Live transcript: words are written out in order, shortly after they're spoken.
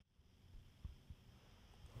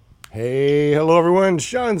Hey, hello everyone.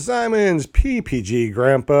 Sean Simons, PPG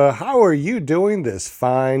Grandpa. How are you doing this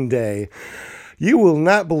fine day? You will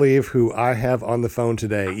not believe who I have on the phone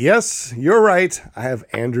today. Yes, you're right. I have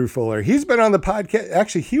Andrew Fuller. He's been on the podcast.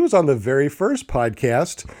 Actually, he was on the very first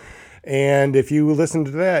podcast. And if you listen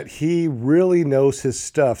to that, he really knows his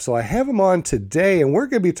stuff. So I have him on today, and we're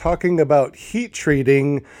going to be talking about heat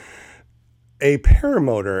treating a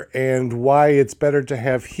paramotor and why it's better to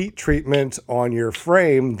have heat treatment on your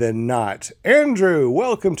frame than not. Andrew,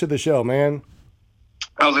 welcome to the show, man.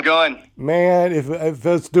 How's it going? Man, if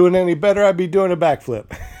it's doing any better, I'd be doing a backflip.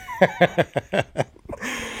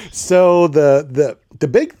 So the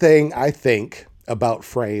big thing I think about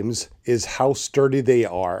frames is how sturdy they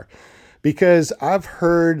are. Because I've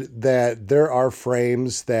heard that there are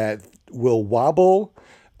frames that will wobble.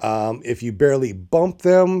 If you barely bump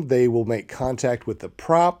them, they will make contact with the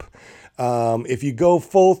prop. If you go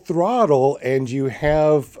full throttle and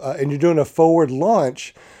and you're doing a forward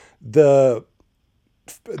launch, the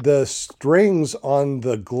the strings on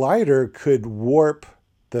the glider could warp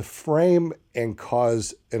the frame and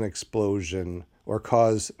cause an explosion or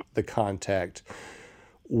cause the contact.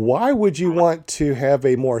 Why would you want to have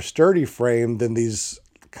a more sturdy frame than these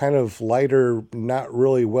kind of lighter, not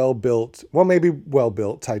really well built, well, maybe well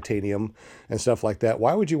built titanium and stuff like that?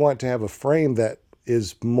 Why would you want to have a frame that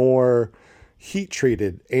is more heat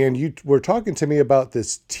treated? And you were talking to me about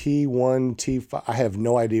this T1, T5. I have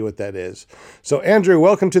no idea what that is. So, Andrew,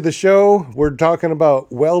 welcome to the show. We're talking about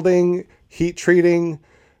welding, heat treating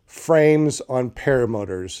frames on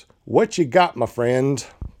paramotors. What you got, my friend?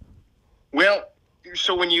 Well,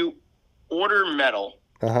 so when you order metal,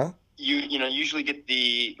 Uh huh. you usually get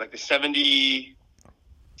the 70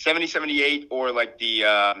 78 or like the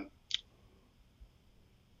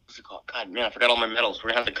what's it called? God, man, I forgot all my metals. We're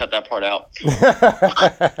gonna have to cut that part out.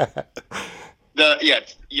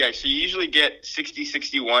 Yeah. So you usually get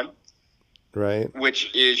 6061, Right.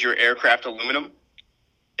 which is your aircraft aluminum,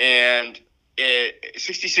 and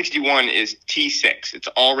 6061 is T6. It's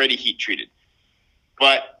already heat treated,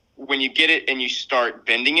 but when you get it and you start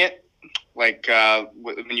bending it, like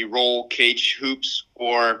when you roll cage hoops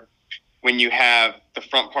or when you have the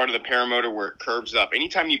front part of the paramotor where it curves up,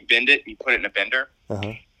 anytime you bend it and you put it in a bender,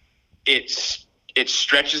 Uh-huh. it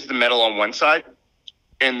stretches the metal on one side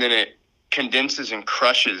and then it condenses and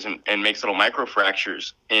crushes and makes little micro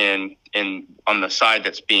fractures in on the side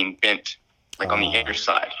that's being bent, like on the inner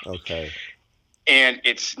side. Okay. And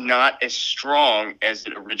it's not as strong as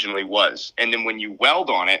it originally was. And then when you weld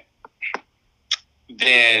on it,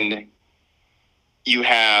 then you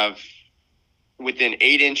have within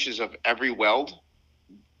 8 inches of every weld,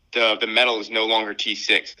 the metal is no longer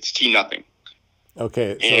T6. It's T nothing.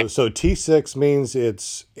 Okay. And So T6 means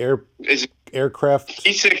it's aircraft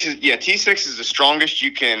T6 is the strongest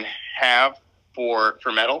you can have for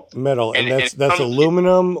metal. metal, and And it that's comes,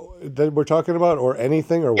 aluminum that we're talking about, or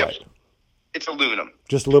anything, or yep, what? it's aluminum.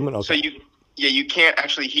 Just aluminum. So Okay. you can't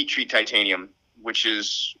actually heat treat titanium, which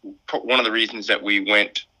is one of the reasons that we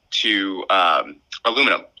went to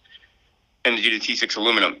aluminum and to do the T6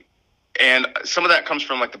 aluminum. And some of that comes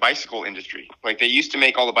from like the bicycle industry. Like they used to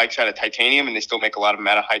make all the bikes out of titanium, and they still make a lot of them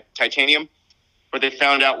out of titanium. But they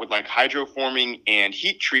found out with like hydroforming and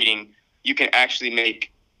heat treating, you can actually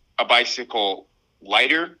make a bicycle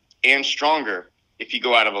lighter and stronger if you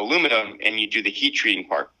go out of aluminum and you do the heat treating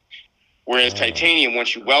part. Whereas titanium,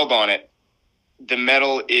 once you weld on it, the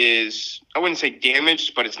metal is, I wouldn't say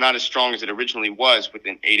damaged, but it's not as strong as it originally was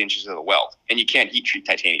within 8 inches of the weld. And you can't heat treat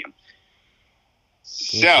titanium.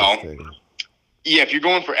 So, Interesting. yeah, if you're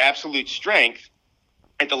going for absolute strength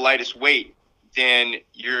at the lightest weight, then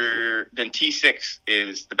T6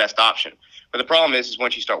 is the best option. But the problem is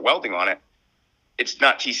once you start welding on it, it's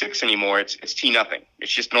not T6 anymore. It's T nothing.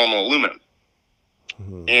 It's just normal aluminum.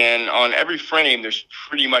 Hmm. And on every frame, there's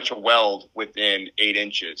pretty much a weld within 8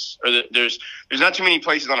 inches. Or there's not too many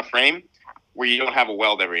places on a frame where you don't have a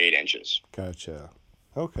weld every 8 inches. Gotcha.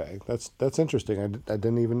 Okay, that's interesting. I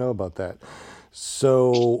didn't even know about that.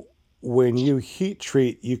 So when you heat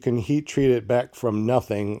treat, you can heat treat it back from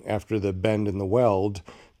nothing after the bend in the weld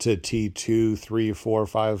to T2, 3, 4,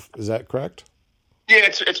 5. Is that correct? Yeah,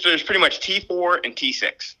 there's pretty much T4 and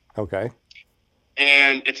T6. Okay.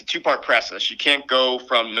 And it's a two-part process. You can't go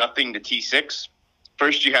from nothing to T6.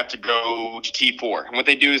 First, you have to go to T4. And what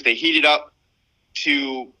they do is they heat it up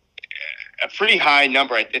to a pretty high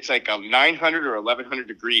number. It's like a 900 or 1100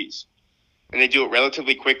 degrees. And they do it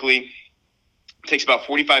relatively quickly. It takes about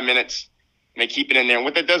 45 minutes. And they keep it in there. And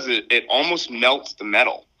what that does is it almost melts the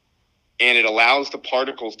metal. And it allows the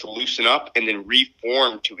particles to loosen up and then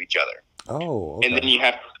reform to each other. Oh, And okay. then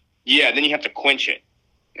you have to quench it.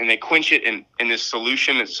 and they quench it in this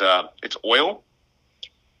solution. It's oil,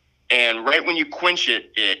 and right when you quench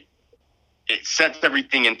it, it sets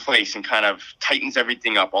everything in place and kind of tightens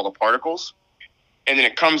everything up, all the particles, and then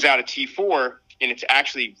it comes out of T4, and it's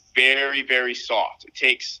actually very, very soft. It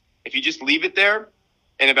takes, if you just leave it there,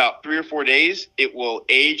 in about 3 or 4 days, it will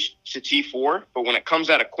age to T4, but when it comes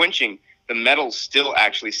out of quenching, the metal's still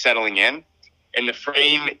actually settling in, and the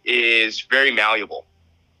frame is very malleable.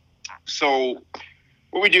 So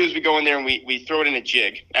what we do is we go in there and we throw it in a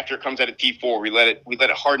jig. After it comes out of T4, we let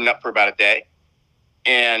it harden up for about a day,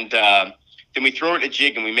 and then we throw it in a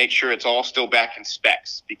jig and we make sure it's all still back in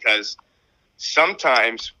specs, because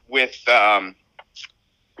sometimes with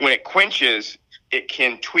when it quenches, it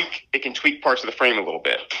can tweak parts of the frame a little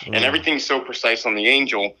bit. And everything's so precise on the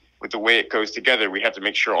Angel with the way it goes together, we have to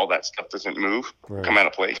make sure all that stuff doesn't move, come out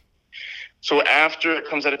of place. So after it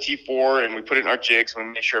comes out of T4 and we put it in our jigs and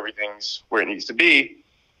we make sure everything's where it needs to be,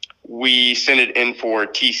 we send it in for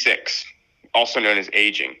T6, also known as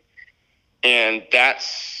aging. And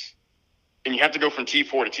you have to go from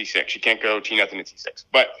T4 to T6. You can't go T nothing to T6.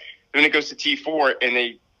 But when it goes to T4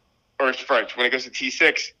 when it goes to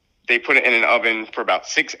T6, they put it in an oven for about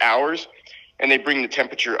 6 hours, and they bring the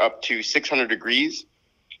temperature up to 600 degrees.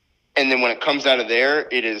 And then when it comes out of there,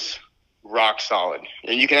 it is rock solid.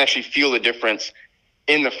 And you can actually feel the difference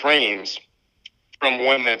in the frames from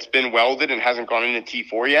one that's been welded and hasn't gone into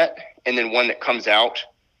T4 yet, and then one that comes out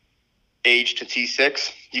aged to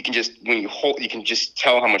T6. You can just, when you hold, you can just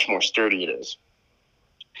tell how much more sturdy it is.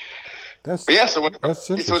 That's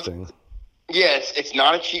interesting. It's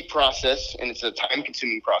not a cheap process, and it's a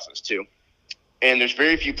time-consuming process too. And there's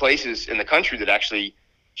very few places in the country that actually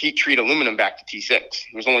heat treat aluminum back to T6.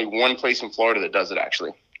 There's only one place in Florida that does it,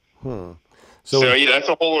 actually. So that's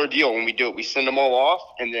a whole ordeal. When we do it, we send them all off,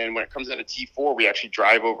 and then when it comes out of T4, we actually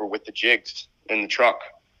drive over with the jigs in the truck,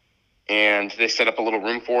 and they set up a little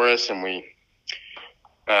room for us, and we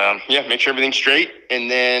make sure everything's straight,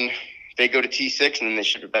 and then they go to T6, and then they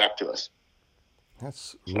ship it back to us.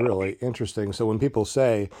 That's really interesting. So when people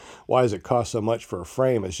say, why does it cost so much for a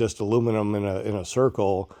frame? It's just aluminum in a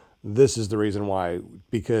circle. This is the reason why,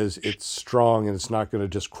 because it's strong and it's not going to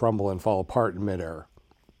just crumble and fall apart in midair.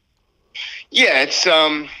 Yeah, it's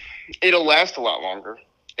it'll last a lot longer,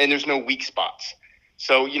 and there's no weak spots.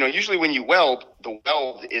 So, usually when you weld, the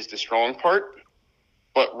weld is the strong part,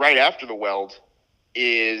 but right after the weld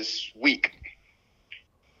is weak.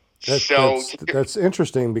 That's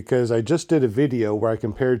interesting, because I just did a video where I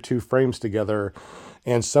compared two frames together,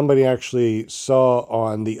 and somebody actually saw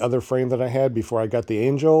on the other frame that I had before I got the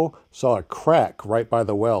Angel, saw a crack right by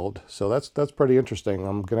the weld. So that's pretty interesting.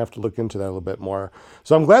 I'm going to have to look into that a little bit more.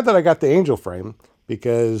 So I'm glad that I got the Angel frame,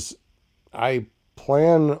 because I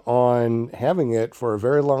plan on having it for a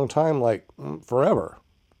very long time, like forever.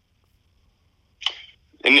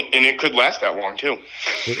 And it could last that long too.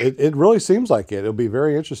 It really seems like it. It'll be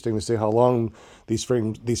very interesting to see how long these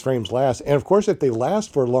frames last. And of course, if they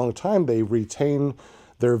last for a long time, they retain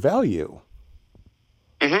their value.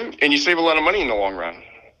 Mm-hmm. And you save a lot of money in the long run.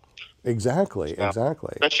 Exactly.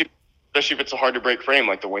 Especially if it's a hard to break frame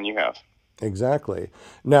like the one you have. Exactly.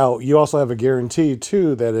 Now, you also have a guarantee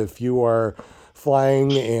too that if you are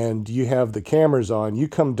flying and you have the cameras on, you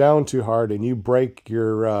come down too hard and you break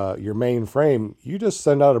your main frame, you just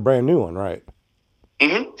send out a brand new one, right?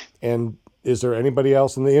 Mm-hmm. And is there anybody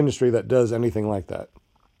else in the industry that does anything like that?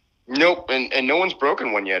 Nope, and no one's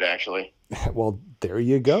broken one yet, actually. Well, there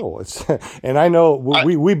you go. And I know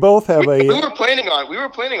we both have we were planning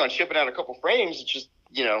on shipping out a couple frames. It's just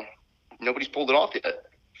nobody's pulled it off yet.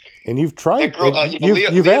 And you've tried.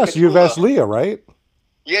 You've asked Leah, right?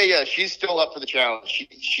 Yeah, she's still up for the challenge.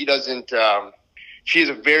 She doesn't. She is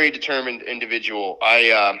a very determined individual.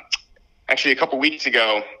 I actually a couple weeks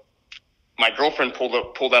ago, my girlfriend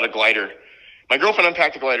pulled out a glider. My girlfriend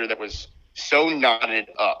unpacked a glider that was so knotted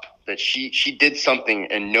up that she did something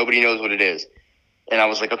and nobody knows what it is. And I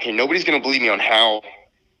was like, okay, nobody's going to believe me on how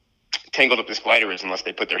tangled up this glider is unless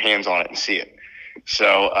they put their hands on it and see it.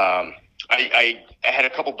 So I had a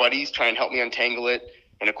couple buddies try and help me untangle it,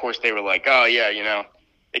 and of course they were like, oh yeah,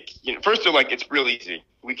 first they're like, it's real easy.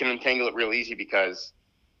 We can untangle it real easy because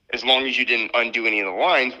as long as you didn't undo any of the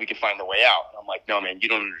lines, we could find the way out. I'm like, no, man, you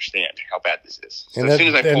don't understand how bad this is. So as soon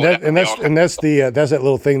as I pulled it, that's that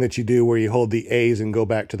little thing that you do where you hold the A's and go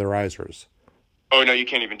back to the risers. Oh no, you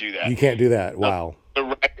can't even do that. You can't do that. Wow.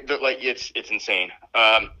 It's insane.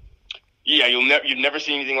 Yeah, you've never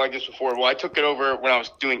seen anything like this before. Well, I took it over when I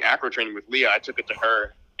was doing acro training with Leah. I took it to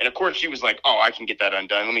her, and of course she was like, "Oh, I can get that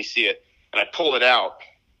undone. Let me see it." And I pulled it out,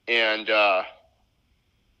 and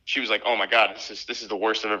she was like, "Oh my God, this is the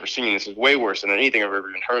worst I've ever seen. This is way worse than anything I've ever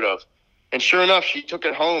even heard of." And sure enough, she took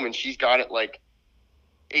it home and she's got it like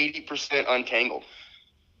 80% untangled.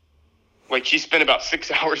 Like she spent about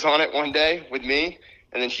 6 hours on it one day with me,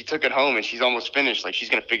 and then she took it home and she's almost finished. Like she's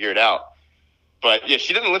gonna figure it out. But yeah,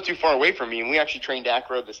 she doesn't live too far away from me, and we actually trained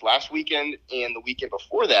acro this last weekend and the weekend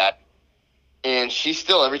before that. And she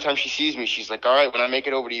still, every time she sees me, she's like, "All right, when I make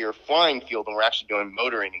it over to your flying field and we're actually doing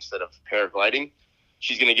motoring instead of paragliding,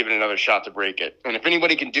 she's going to give it another shot to break it." And if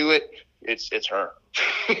anybody can do it, it's her.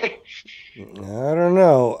 I don't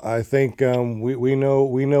know. I think we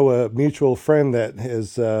know a mutual friend that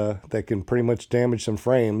has that can pretty much damage some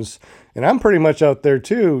frames, and I'm pretty much out there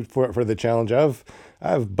too for the challenge.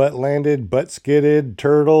 I've butt landed, butt skidded,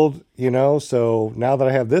 turtled, So now that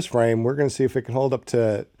I have this frame, we're going to see if it can hold up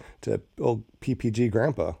to old PPG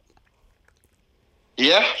Grandpa.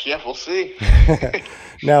 Yeah, we'll see.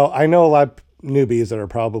 Now, I know a lot of newbies that are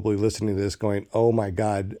probably listening to this going, "Oh my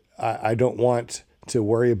God, I don't want to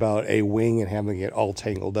worry about a wing and having it all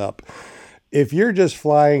tangled up." If you're just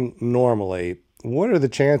flying normally, what are the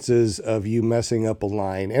chances of you messing up a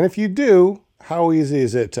line? And if you do, how easy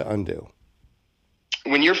is it to undo?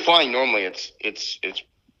 When you're flying normally, it's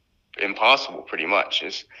impossible pretty much.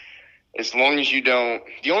 As long as you don't,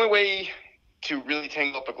 the only way to really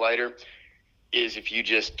tangle up a glider is if you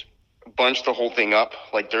just bunch the whole thing up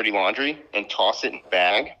like dirty laundry and toss it in a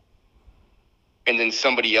bag, and then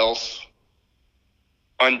somebody else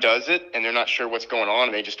undoes it and they're not sure what's going on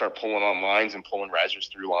and they just start pulling on lines and pulling risers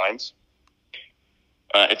through lines.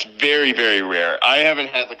 It's very, very rare. I haven't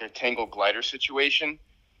had like a tangled glider situation.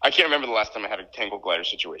 I can't remember the last time I had a tangled glider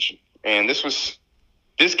situation. And this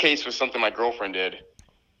case was something my girlfriend did.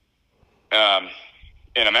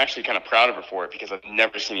 And I'm actually kind of proud of her for it because I've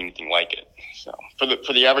never seen anything like it. So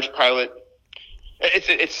for the average pilot,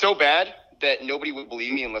 it's so bad that nobody would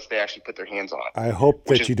believe me unless they actually put their hands on it. I hope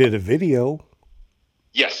that you did a video.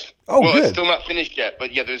 Yes. Oh, well, good. It's still not finished yet,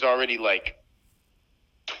 but yeah, there's already we're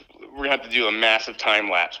gonna have to do a massive time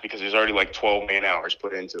lapse because there's already 12 man hours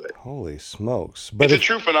put into it. Holy smokes! But it's a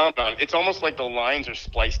true phenomenon. It's almost like the lines are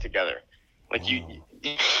spliced together. Like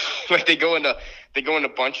they go into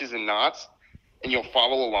bunches and knots, and you'll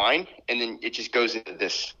follow a line, and then it just goes into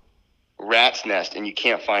this rat's nest, and you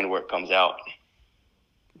can't find where it comes out.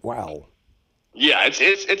 Wow. Yeah, it's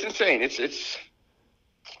insane. It's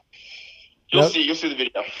you'll see the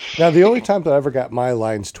video. Now, the only time that I ever got my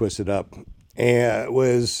lines twisted up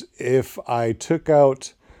was if I took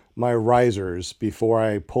out my risers before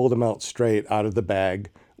I pulled them out straight out of the bag.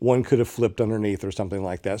 One could have flipped underneath or something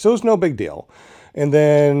like that. So it was no big deal. And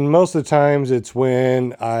then most of the times it's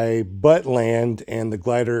when I butt land and the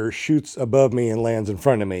glider shoots above me and lands in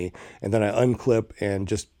front of me. And then I unclip and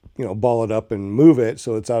just, ball it up and move it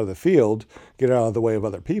so it's out of the field, get it out of the way of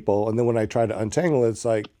other people. And then when I try to untangle it, it's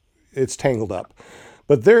like it's tangled up.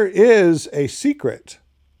 But there is a secret,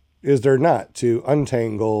 is there not, to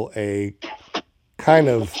untangle a kind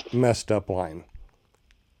of messed up line?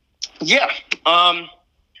 Yeah.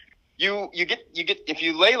 You get if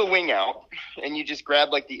you lay the wing out and you just grab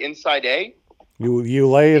the inside A. You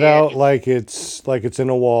lay it out like it's in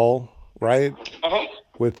a wall, right? Uh-huh.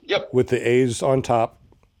 With the A's on top.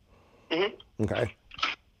 Mm-hmm. Okay.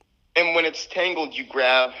 And when it's tangled, you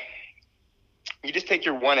just take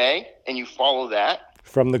your 1A and you follow that.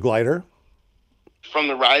 From the glider? From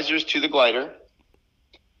the risers to the glider.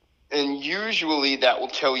 And usually that will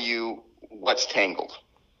tell you what's tangled.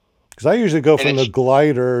 Because I usually go from the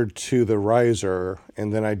glider to the riser,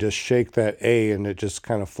 and then I just shake that A, and it just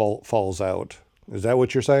kind of falls out. Is that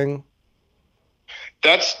what you're saying?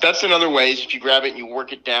 That's another way. Is if you grab it and you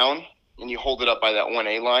work it down, and you hold it up by that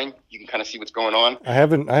 1A line, you can kind of see what's going on. I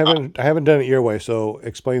haven't done it your way, so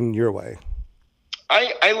explain your way.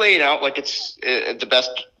 I lay it out like it's the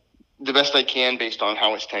best I can based on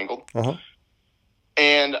how it's tangled. Uh-huh.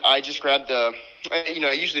 And I just grab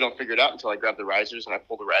I usually don't figure it out until I grab the risers and I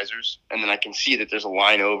pull the risers, and then I can see that there's a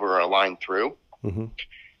line over or a line through. Mm-hmm.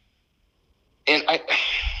 And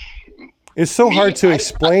it's so hard to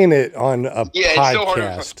explain it on a podcast. It's so hard.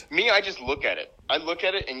 I just look at it. I look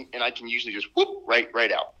at it and I can usually just whoop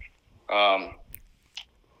right out.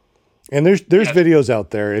 And there's videos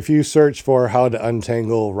out there. If you search for how to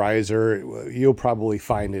untangle riser, you'll probably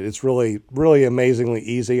find it. It's really, really amazingly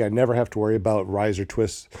easy. I never have to worry about riser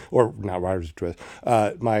twists, or not riser twists,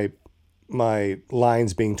 my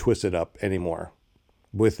lines being twisted up anymore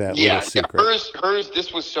with that little secret. Hers,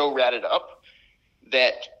 this was so ratted up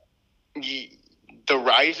that the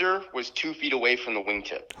riser was 2 feet away from the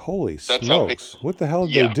wingtip. Holy smokes. What the hell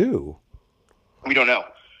did they do? We don't know.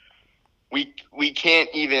 We can't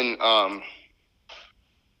even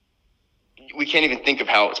we can't even think of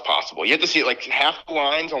how it's possible. You have to see it like half the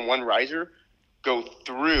lines on one riser go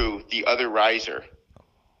through the other riser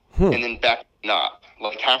and then back knot,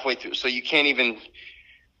 like halfway through. So you can't even.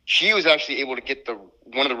 She was actually able to get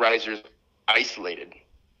one of the risers isolated,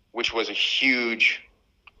 which was a huge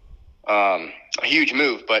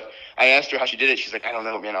move. But I asked her how she did it. She's like, I don't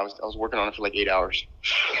know, man. I was working on it for like 8 hours.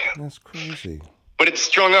 That's crazy. But it's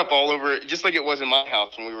strung up all over, just like it was in my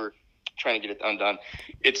house when we were trying to get it undone.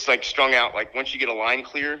 It's like strung out. Like once you get a line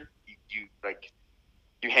clear, you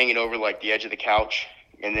hang it over like the edge of the couch,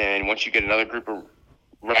 and then once you get another group of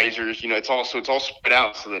risers, it's all spread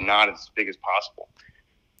out so the knot is as big as possible.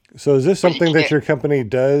 So is this something that your company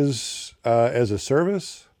does as a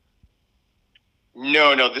service?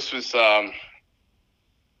 No. This was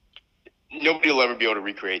nobody will ever be able to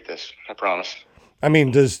recreate this. I promise. I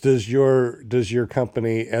mean, does your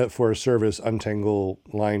company for a service untangle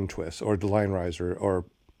line twists or the line riser or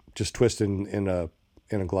just twist in a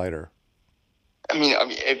glider? I mean,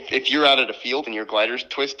 if you're out at a field and your glider's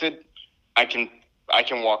twisted, I can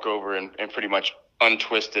walk over and pretty much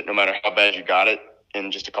untwist it no matter how bad you got it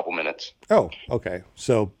in just a couple minutes. Oh, okay.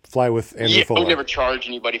 So fly with Andrew Fuller. I would never charge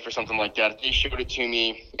anybody for something like that. They showed it to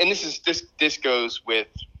me, and this goes with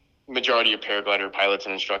majority of paraglider pilots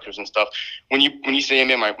and instructors and stuff. When you say,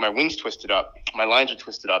 man, my wing's twisted up, my lines are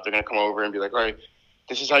twisted up, they're going to come over and be like, all right,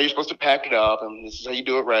 this is how you're supposed to pack it up, and this is how you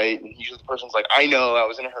do it right. And usually the person's like, I know, I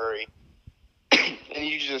was in a hurry. And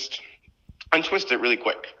you just untwist it really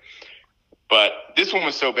quick. But this one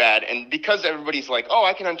was so bad, and because everybody's like, oh,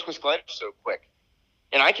 I can untwist gliders so quick,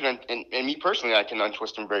 and I can, and me personally, I can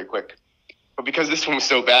untwist them very quick. But because this one was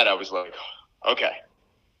so bad, I was like, okay,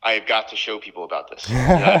 I have got to show people about this.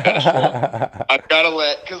 I've got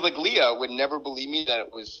to because like Leah would never believe me that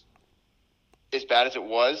it was as bad as it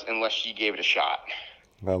was unless she gave it a shot.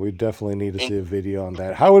 Well, we definitely need to see a video on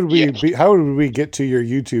that. How would we get to your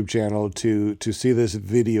YouTube channel to see this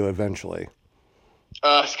video eventually?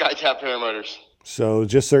 SkyTap Paramotors. So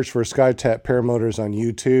just search for SkyTap Paramotors on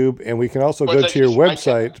YouTube, and we can also go to your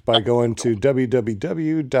website by going to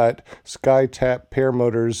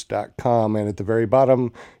www.skytappparamotors.com, and at the very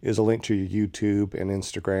bottom is a link to your YouTube and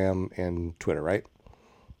Instagram and Twitter, right?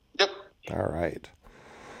 Yep. All right.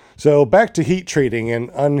 So back to heat treating and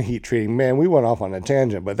unheat treating. Man, we went off on a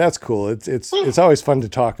tangent, but that's cool. It's always fun to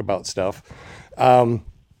talk about stuff.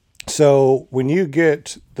 So when you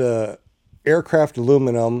get the aircraft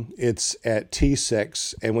aluminum, it's at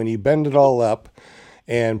T6, and when you bend it all up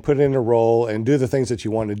and put it in a roll and do the things that you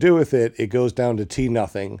want to do with it, it goes down to T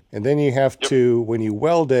nothing. And then you have to, when you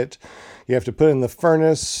weld it, you have to put it in the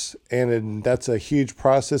furnace, and that's a huge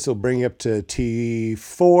process. It'll bring you up to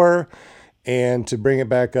T4, and to bring it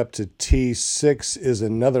back up to T6 is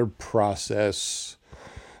another process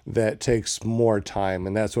that takes more time.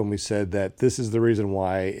 And that's when we said that this is the reason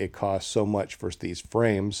why it costs so much for these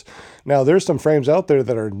frames. Now, there's some frames out there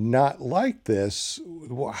that are not like this.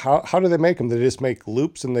 How do they make them? They just make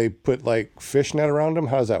loops and they put like fishnet around them?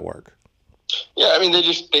 How does that work? Yeah, I mean, they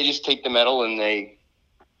just take the metal and they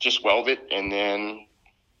just weld it and then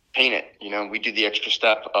paint it. We do the extra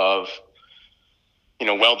step of,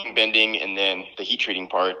 welding, bending, and then the heat treating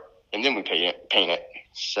part, and then we paint it.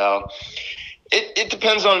 So it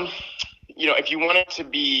depends on, if you want it to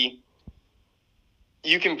be,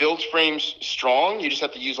 you can build frames strong. You just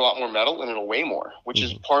have to use a lot more metal and it'll weigh more, which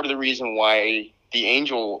is part of the reason why the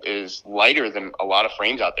Angel is lighter than a lot of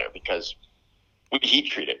frames out there, because we heat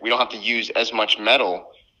treat it. We don't have to use as much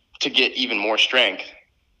metal to get even more strength,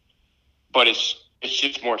 but it's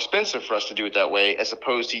just more expensive for us to do it that way as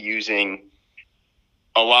opposed to using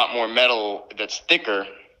a lot more metal that's thicker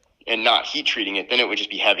and not heat treating it. Then it would just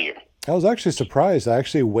be heavier. I was actually surprised. I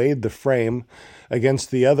actually weighed the frame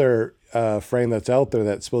against the other frame that's out there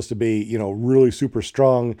that's supposed to be, really super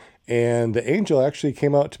strong. And the Angel actually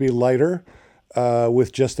came out to be lighter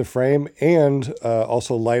with just the frame, and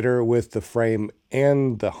also lighter with the frame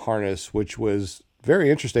and the harness, which was very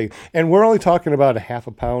interesting. And we're only talking about a half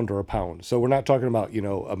a pound or a pound. So we're not talking about,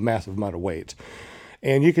 a massive amount of weight.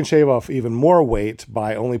 And you can shave off even more weight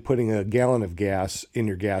by only putting a gallon of gas in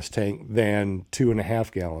your gas tank than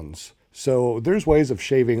 2.5 gallons. So there's ways of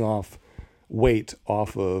shaving off weight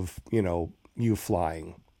off of, you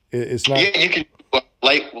flying. It's not. Yeah, you can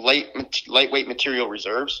lightweight material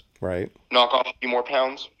reserves. Right. Knock off a few more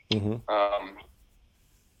pounds. Mm-hmm.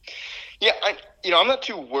 I'm not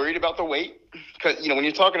too worried about the weight because, when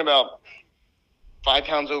you're talking about 5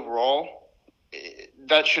 pounds overall,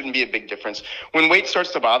 that shouldn't be a big difference. When weight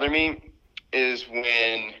starts to bother me is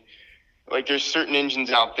when, there's certain engines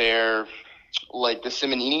out there, like the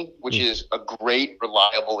Simonini, which is a great,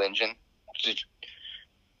 reliable engine.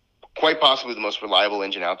 quite possibly the most reliable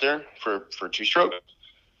engine out there for two-stroke,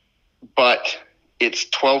 but it's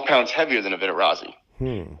 12 pounds heavier than a Vitarazi.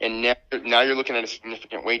 And now you're looking at a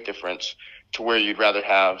significant weight difference to where you'd rather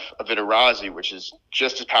have a Vitarazi, which is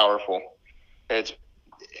just as powerful. Its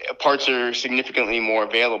parts are significantly more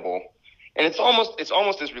available, and it's almost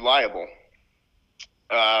as reliable.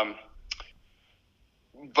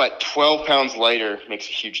 But 12 pounds lighter makes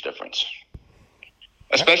a huge difference,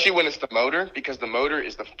 especially when it's the motor, because the motor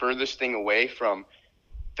is the furthest thing away from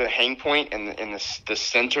the hang point and the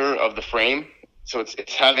center of the frame. So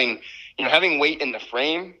it's having weight in the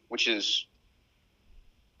frame, which is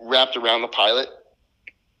wrapped around the pilot,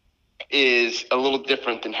 is a little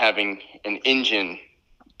different than having an engine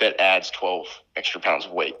that adds 12 extra pounds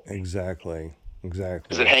of weight. Exactly.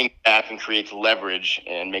 Because it hangs back and creates leverage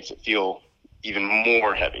and makes it feel even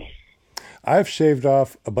more heavy. I've shaved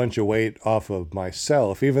off a bunch of weight off of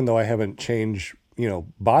myself, even though I haven't changed,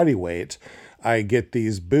 body weight. I get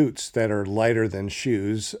these boots that are lighter than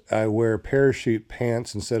shoes. I wear parachute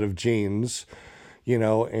pants instead of jeans,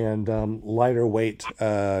 and lighter weight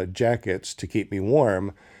jackets to keep me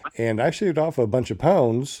warm. And I shaved off a bunch of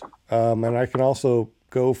pounds, and I can also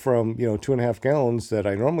go from, 2.5 gallons that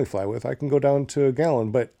I normally fly with, I can go down to a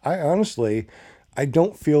gallon. But I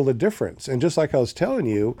don't feel the difference. And just like I was telling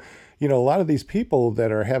you, a lot of these people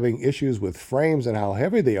that are having issues with frames and how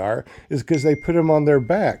heavy they are is because they put them on their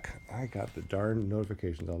back. I got the darn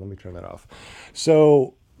notifications on. Let me turn that off.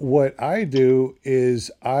 So what I do is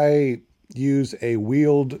I use a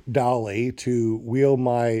wheeled dolly to wheel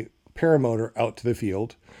my paramotor out to the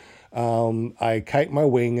field. I kite my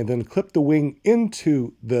wing and then clip the wing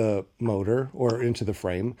into the motor or into the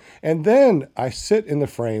frame. And then I sit in the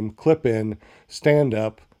frame, clip in, stand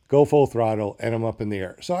up, go full throttle, and I'm up in the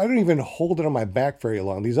air. So I don't even hold it on my back very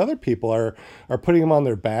long. These other people are putting them on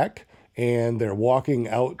their back, and they're walking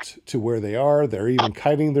out to where they are. They're even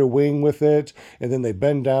kiting their wing with it, and then they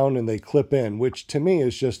bend down and they clip in, which to me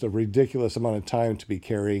is just a ridiculous amount of time to be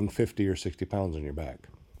carrying 50 or 60 pounds on your back.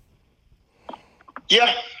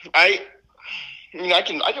 Yeah, I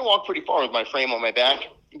can walk pretty far with my frame on my back,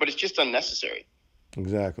 but it's just unnecessary.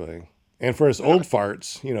 Exactly. And for us old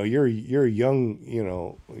farts, you're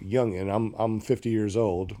young, and I'm 50 years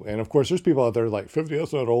old. And of course, there's people out there like 50,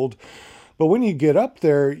 that's not old. But when you get up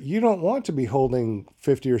there, you don't want to be holding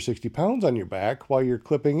 50 or 60 pounds on your back while you're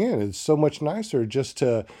clipping in. It's so much nicer just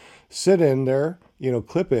to sit in there,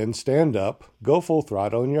 clip in, stand up, go full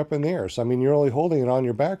throttle, and you're up in the air. So, you're only holding it on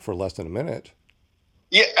your back for less than a minute.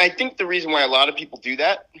 Yeah, I think the reason why a lot of people do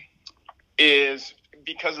that is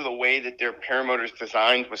because of the way that their paramotor is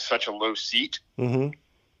designed with such a low seat.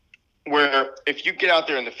 Mm-hmm. Where if you get out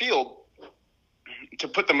there in the field, to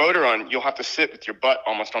put the motor on, you'll have to sit with your butt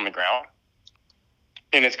almost on the ground.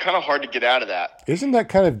 And it's kind of hard to get out of that. Isn't that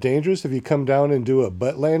kind of dangerous? If you come down and do a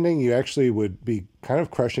butt landing, you actually would be kind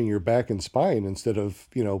of crushing your back and spine instead of,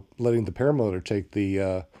 letting the paramotor take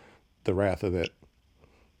the wrath of it.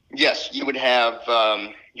 Yes, you would have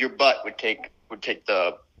your butt would take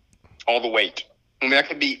all the weight. That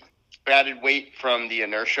could be added weight from the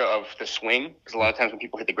inertia of the swing, because a lot of times when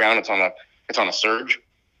people hit the ground, it's on a surge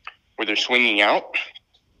where they're swinging out.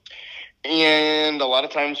 And a lot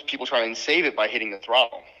of times people try and save it by hitting the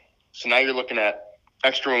throttle. So now you're looking at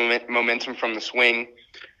extra momentum from the swing,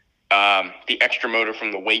 the extra motor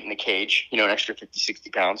from the weight in the cage, an extra 50,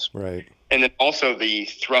 60 pounds. Right. And then also the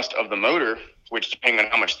thrust of the motor, which depending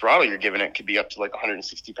on how much throttle you're giving it, could be up to like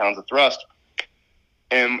 160 pounds of thrust.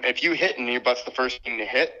 And if you hit and your butt's the first thing to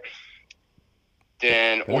hit,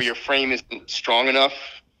 then or your frame isn't strong enough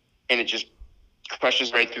and it just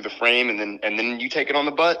crushes right through the frame, and then you take it on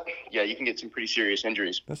the butt, yeah, you can get some pretty serious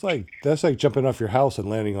injuries. That's like jumping off your house and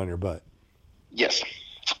landing on your butt. Yes.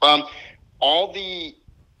 All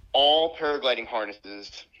paragliding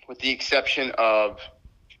harnesses, with the exception of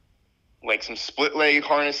like some split leg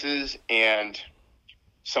harnesses and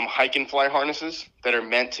some hike and fly harnesses that are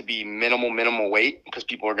meant to be minimal weight, because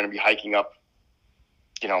people are going to be hiking up,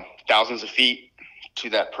 thousands of feet to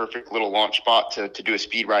that perfect little launch spot to do a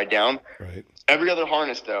speed ride down. Right. Every other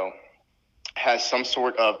harness, though, has some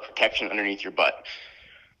sort of protection underneath your butt.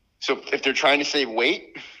 So if they're trying to save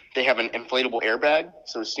weight, they have an inflatable airbag.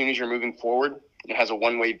 So as soon as you're moving forward, it has a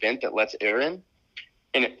one-way vent that lets air in,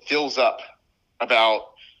 and it fills up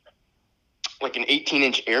about like an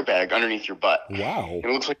 18-inch airbag underneath your butt. Wow. And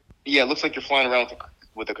it looks like you're flying around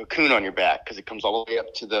with a cocoon on your back, because it comes all the way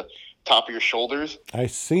up to the top of your shoulders. I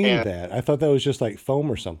seen that. I thought that was just like foam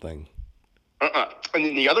or something. And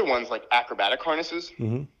then the other ones, like acrobatic harnesses,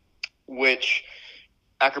 mm-hmm. which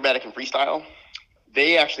acrobatic and freestyle,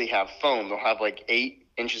 they actually have foam. They'll have like 8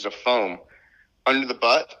 inches of foam under the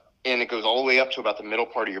butt and it goes all the way up to about the middle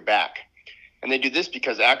part of your back. And they do this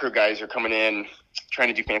because acro guys are coming in trying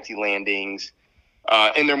to do fancy landings,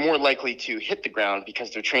 and they're more likely to hit the ground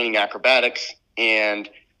because they're training acrobatics, and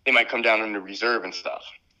they might come down into reserve and stuff.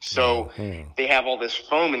 So they have all this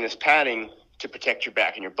foam and this padding to protect your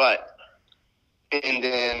back and your butt. And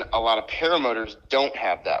then a lot of paramotors don't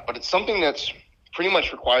have that, but it's something that's pretty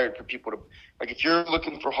much required for people to, like, if you're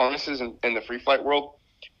looking for harnesses in the free flight world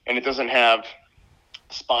and it doesn't have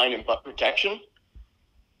spine and butt protection,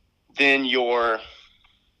 then you're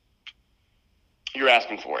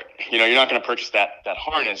asking for it. You know, you're not going to purchase that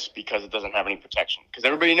harness because it doesn't have any protection, because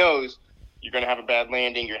everybody knows you're going to have a bad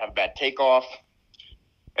landing, you're going to have a bad takeoff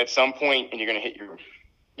at some point, and you're going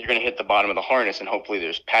to hit the bottom of the harness, and hopefully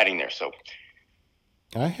there's padding there. So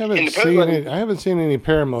I haven't seen any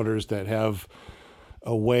paramotors that have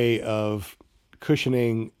a way of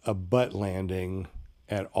cushioning a butt landing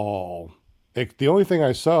at all. The only thing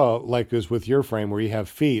I saw, like, is with your frame where you have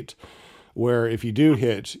feet, where if you do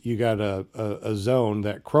hit, you got a zone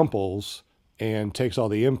that crumples and takes all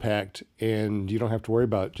the impact, and you don't have to worry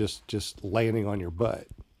about just landing on your butt.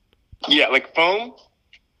 Yeah, like foam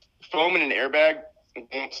in an airbag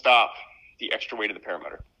won't stop the extra weight of the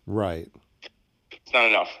paramotor. Right. It's not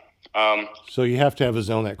enough. So you have to have a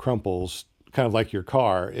zone that crumples, kind of like your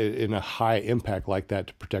car, in a high impact like that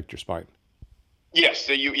to protect your spine. Yes.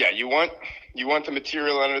 So you want the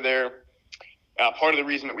material under there. Part of the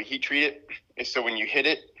reason that we heat treat it is so when you hit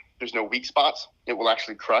it, there's no weak spots. It will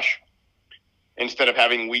actually crush, instead of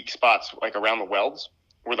having weak spots like around the welds,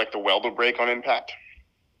 where like the weld will break on impact.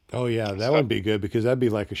 Oh yeah, that would be good, because that'd be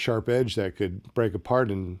like a sharp edge that could break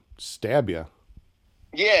apart and stab you.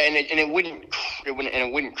 Yeah, and it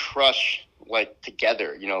wouldn't crush like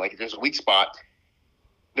together. You know, like if there's a weak spot,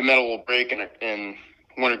 the metal will break in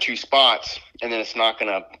one or two spots, and then it's not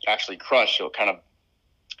going to actually crush. So it kind of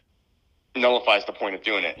nullifies the point of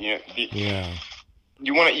doing it.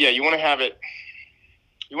 You want to have it.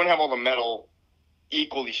 You want to have all the metal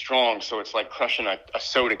equally strong, so it's like crushing a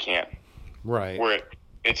soda can, right? Where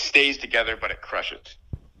it stays together, but it crushes.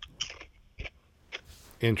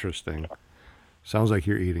 Interesting. Sounds like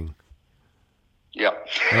you're eating. Yeah.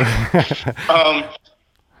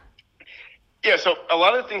 Yeah. So a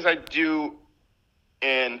lot of the things I do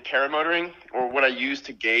in paramotoring, or what I use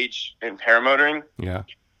to gauge in paramotoring,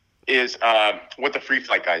 is what the free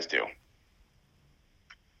flight guys do.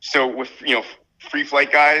 So with free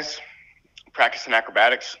flight guys practicing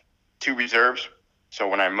acrobatics, 2 reserves. So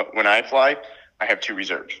when I fly, I have 2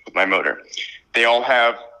 reserves with my motor. They all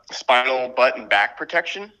have spinal, butt, and back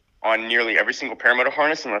protection on nearly every single paramotor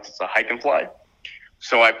harness, unless it's a hike and fly.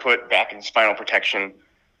 So I put back and spinal protection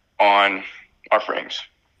on our frames.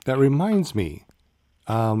 That reminds me,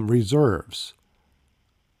 reserves.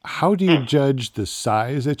 How do you judge the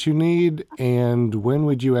size that you need, and when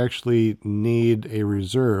would you actually need a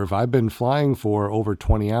reserve? I've been flying for over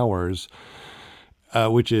 20 hours,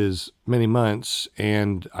 which is many months,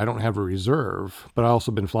 and I don't have a reserve, but I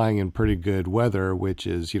also been flying in pretty good weather, which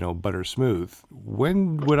is, butter smooth.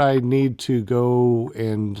 When would I need to go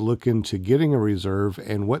and look into getting a reserve,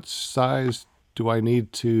 and what size do I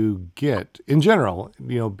need to get in general?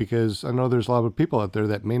 Because I know there's a lot of people out there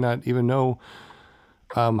that may not even know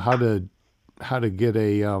how to get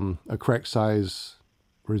a correct size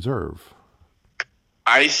reserve.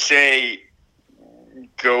 I say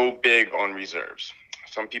go big on reserves.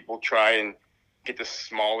 Some people try and get the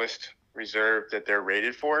smallest reserve that they're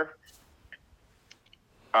rated for.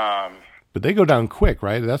 But they go down quick,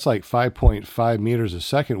 right? That's like 5.5 meters a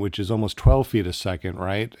second, which is almost 12 feet a second,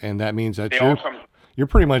 right? And that means that you're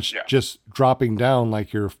pretty much just dropping down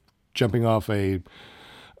like you're jumping off a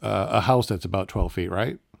house that's about 12 feet,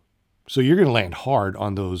 right? So you're going to land hard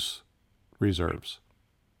on those reserves.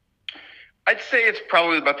 I'd say it's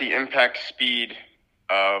probably about the impact speed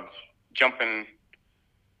of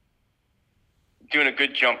doing a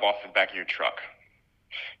good jump off the back of your truck.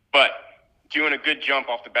 But doing a good jump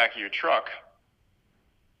off the back of your truck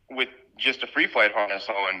with just a free flight harness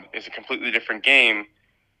on is a completely different game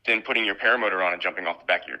than putting your paramotor on and jumping off the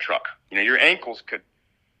back of your truck. Your ankles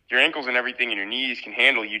and everything and your knees can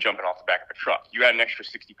handle you jumping off the back of a truck. You add an extra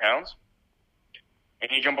 60 pounds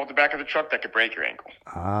and you jump off the back of the truck, that could break your ankle.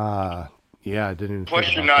 Yeah, I didn't.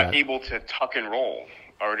 Plus, you're not able to tuck and roll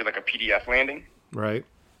or do like a PDF landing. Right.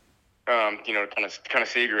 To kind of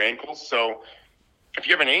save your ankles. So if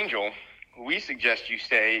you have an Angel, we suggest you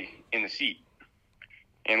stay in the seat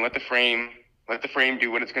and let the frame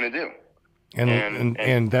do what it's going to do.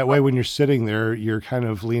 And that way, when you're sitting there, you're kind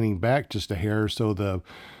of leaning back just a hair, so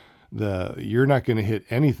you're not going to hit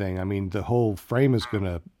anything. I mean, the whole frame is going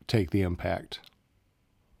to take the impact.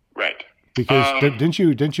 Because didn't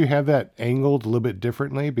you have that angled a little bit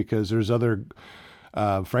differently? Because there's other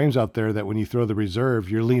frames out there that when you throw the reserve,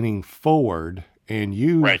 you're leaning forward, and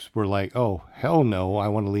you Right. were like, "Oh hell no, I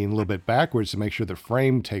want to lean a little bit backwards to make sure the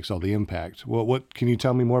frame takes all the impact." Well, what can you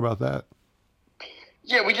tell me more about that?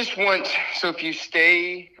 Yeah, we just want, so if you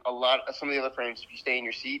stay some of the other frames, if you stay in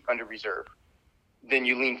your seat under reserve, then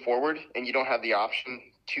you lean forward and you don't have the option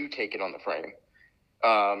to take it on the frame.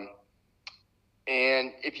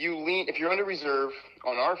 And if you're under reserve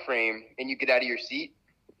on our frame and you get out of your seat,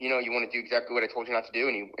 you want to do exactly what I told you not to do,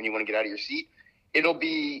 and you want to get out of your seat,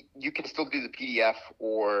 you can still do the PDF,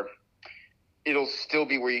 or it'll still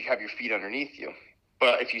be where you have your feet underneath you.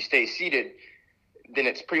 But if you stay seated, then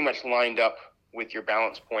it's pretty much lined up with your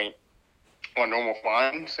balance point on normal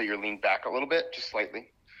flying, so you're leaned back a little bit, just slightly.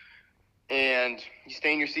 And you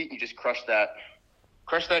stay in your seat and you just crush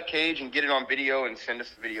that cage and get it on video and send us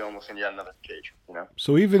the video, and we'll send you out another cage,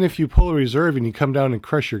 So even if you pull a reserve and you come down and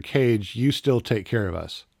crush your cage, you still take care of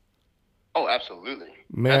us. Oh, absolutely.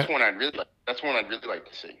 Man. That's one I'd really like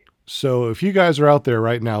to see. So if you guys are out there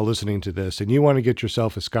right now listening to this and you want to get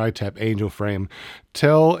yourself a SkyTap Angel frame,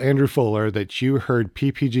 tell Andrew Fuller that you heard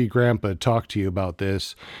PPG Grandpa talk to you about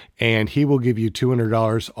this, and he will give you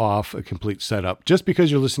 $200 off a complete setup just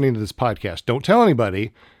because you're listening to this podcast. Don't tell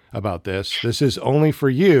anybody about this. This is only for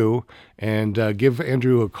you, and give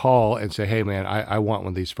Andrew a call and say, "Hey man, I want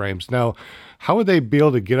one of these frames." Now, how would they be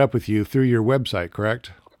able to get up with you? Through your website,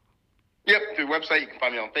 correct? Yep, through the website. You can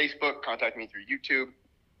find me on Facebook, contact me through YouTube.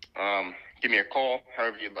 Give me a call,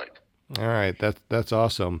 however you'd like. All right, that's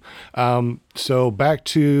awesome. So back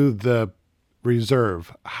to the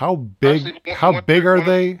reserve. How big are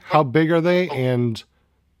they? How big are they? And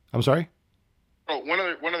I'm sorry. Oh,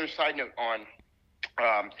 one other side note on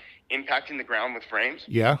impacting the ground with frames.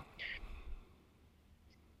 Yeah.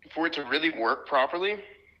 For it to really work properly,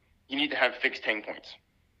 you need to have fixed hang points,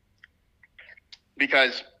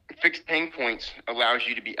 because fixed hang points allows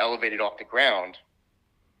you to be elevated off the ground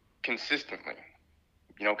consistently,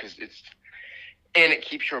 because it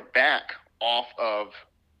keeps your back off of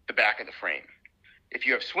the back of the frame. If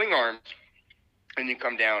you have swing arms and you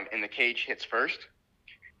come down and the cage hits first,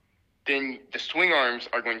 then the swing arms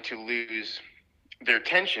are going to lose their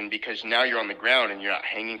tension, because now you're on the ground and you're not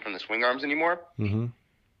hanging from the swing arms anymore. Mm-hmm.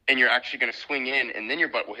 And you're actually going to swing in, and then your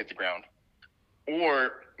butt will hit the ground.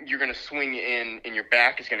 Or you're going to swing in and your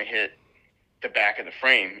back is going to hit the back of the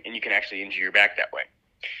frame, and you can actually injure your back that way.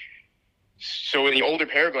 So in the older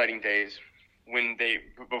paragliding days,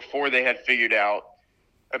 before they had figured out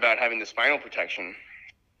about having the spinal protection,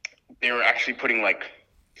 they were actually putting like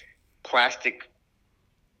plastic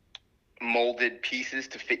molded pieces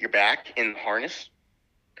to fit your back in the harness.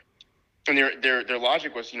 And their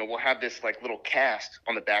logic was, we'll have this like little cast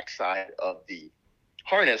on the back side of the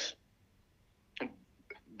harness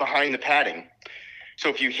behind the padding. So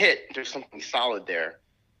if you hit, there's something solid there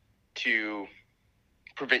to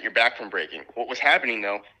prevent your back from breaking. What was happening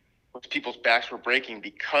though was people's backs were breaking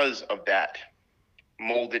because of that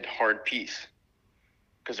molded hard piece,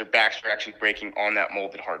 because their backs were actually breaking on that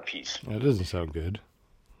molded hard piece. That doesn't sound good.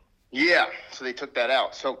 Yeah, so they took that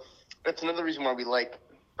out. So that's another reason why we like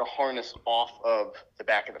the harness off of the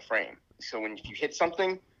back of the frame. So when you hit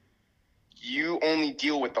something, you only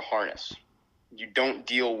deal with the harness. You don't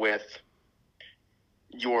deal with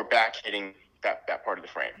your back hitting that part of the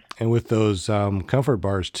frame. And with those comfort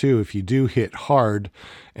bars too, if you do hit hard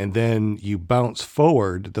and then you bounce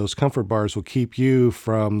forward, those comfort bars will keep you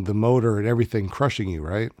from the motor and everything crushing you,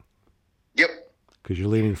 right? Yep. Because you're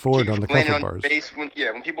leaning forward on the comfort bars.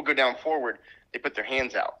 When people go down forward, they put their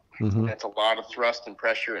hands out. Mm-hmm. That's a lot of thrust and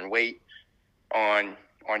pressure and weight on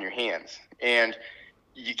your hands, and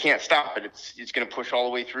you can't stop it. It's going to push all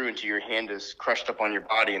the way through until your hand is crushed up on your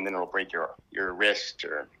body, and then it'll break your wrist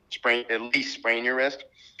or at least sprain your wrist.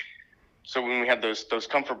 So when we have those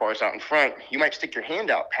comfort bars out in front, you might stick your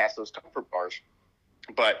hand out past those comfort bars,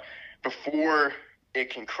 but before it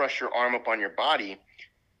can crush your arm up on your body,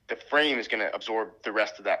 the frame is going to absorb the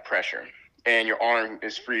rest of that pressure, and your arm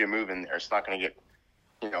is free to move in there. It's not going to get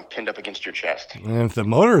pinned up against your chest. And if the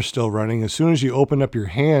motor is still running, as soon as you open up your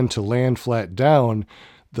hand to land flat down,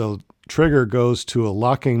 the trigger goes to a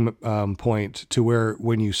locking point to where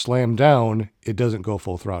when you slam down, it doesn't go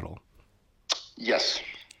full throttle. Yes.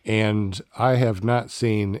 And I have not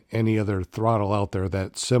seen any other throttle out there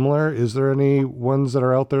that's similar. Is there any ones that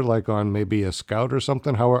are out there, like on maybe a Scout or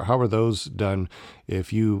something? How are those done?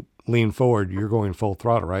 If you lean forward, you're going full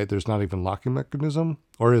throttle, right? There's not even locking mechanism,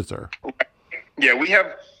 or is there? Yeah, we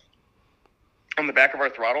have on the back of our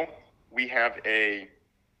throttle, we have a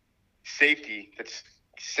safety that's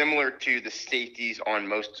similar to the safeties on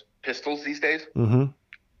most pistols these days. Mm-hmm.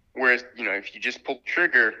 Whereas, if you just pull the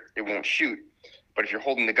trigger, it won't shoot. But if you're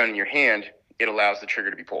holding the gun in your hand, it allows the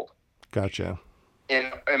trigger to be pulled. Gotcha.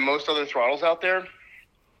 And most other throttles out there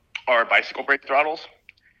are bicycle brake throttles,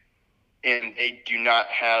 and they do not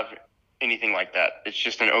have anything like that. It's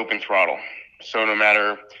just an open throttle. So no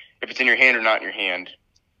matter if it's in your hand or not in your hand,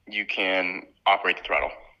 you can operate the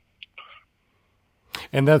throttle.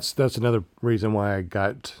 And that's another reason why I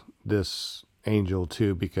got this Angel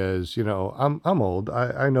too, because I'm old.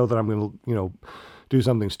 I know that I'm gonna do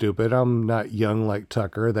something stupid. I'm not young like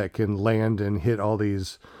Tucker that can land and hit all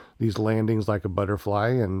these landings like a butterfly,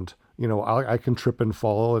 and I can trip and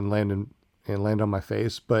fall and land on my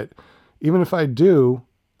face. But even if I do,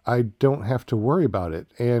 I don't have to worry about it.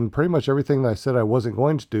 And pretty much everything that I said I wasn't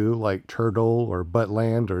going to do, like turtle or butt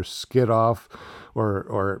land or skid off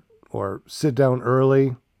or sit down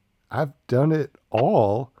early, I've done it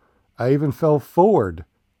all. I even fell forward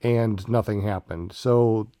and nothing happened.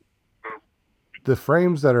 So the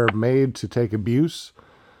frames that are made to take abuse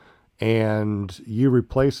and you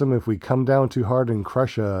replace them if we come down too hard and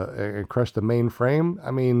crush the main frame, I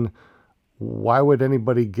mean, why would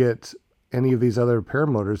anybody get any of these other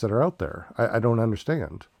paramotors that are out there? I don't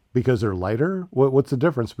understand. Because they're lighter? What's the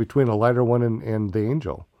difference between a lighter one and the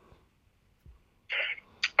Angel?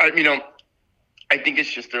 I think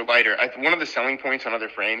it's just they're lighter. One of the selling points on other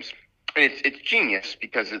frames, and it's genius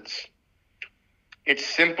because it's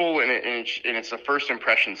simple and it's a first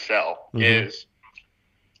impression sell. Mm-hmm. Is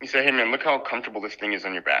you say, hey man, look how comfortable this thing is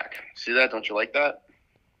on your back. See that? Don't you like that?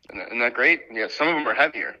 Isn't that great? Yeah. Some of them are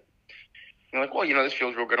heavier. You're like, well, this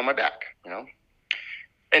feels real good on my back.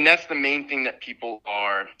 And that's the main thing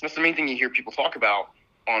that's the main thing you hear people talk about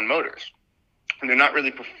on motors. And they're not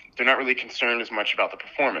really concerned as much about the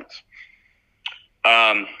performance.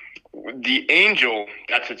 The Angel,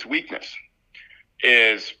 that's its weakness,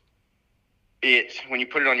 is when you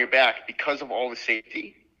put it on your back, because of all the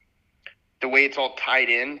safety, the way it's all tied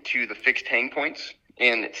in to the fixed hang points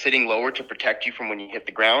and it's sitting lower to protect you from when you hit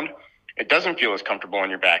the ground, it doesn't feel as comfortable on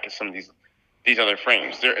your back as some of these other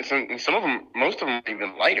frames. Some of them, most of them, are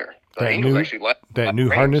even lighter. The Angel's actually light. That new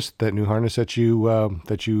harness that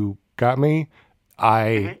you got me,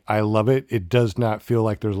 I love it. It does not feel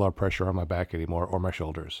like there's a lot of pressure on my back anymore or my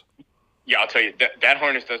shoulders. Yeah, I'll tell you, that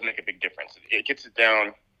harness does make a big difference. It gets it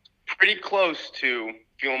down pretty close to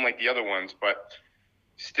feeling like the other ones, but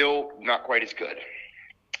still not quite as good.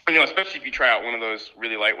 Especially if you try out one of those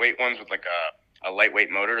really lightweight ones with like a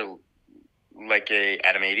lightweight motor, like a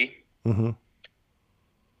Atom 80, mm-hmm.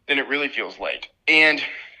 then it really feels light. And,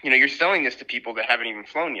 you're selling this to people that haven't even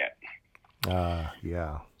flown yet.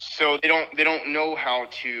 Yeah. So they don't know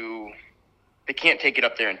they can't take it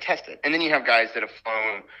up there and test it. And then you have guys that have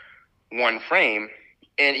flown one frame,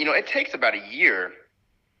 and it takes about a year.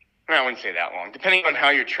 I wouldn't say that long, depending on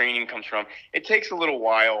how your training comes from. It takes a little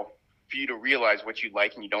while for you to realize what you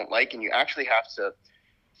like and you don't like, and you actually have to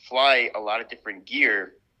fly a lot of different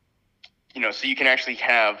gear, so you can actually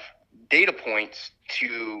have data points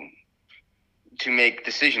to make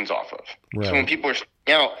decisions off of. Right. So when people are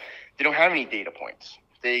starting out, they don't have any data points.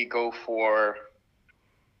 They go for,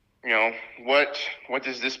 what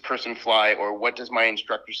does this person fly, or what does my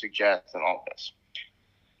instructor suggest, and all this.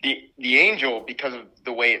 The Angel, because of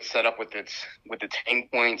the way it's set up with its hang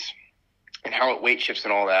points and how it weight shifts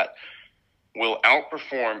and all that, will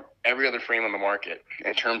outperform every other frame on the market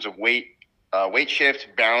in terms of weight shift,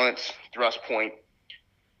 balance, thrust point.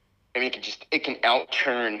 I mean, it can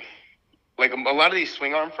outturn, like a lot of these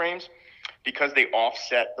swing arm frames, because they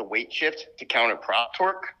offset the weight shift to counter prop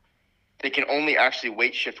torque. They can only actually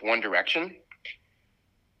weight shift one direction,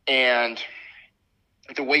 and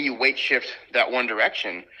the way you weight shift that one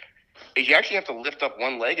direction is you actually have to lift up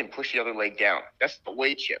one leg and push the other leg down. That's the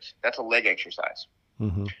weight shift. That's a leg exercise.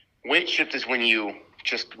 Mm-hmm. Weight shift is when you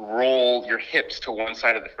just roll your hips to one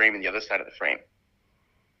side of the frame and the other side of the frame.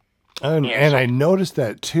 And I noticed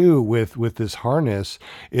that too with this harness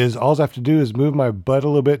is all I have to do is move my butt a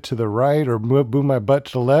little bit to the right or move my butt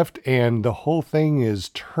to the left, and the whole thing is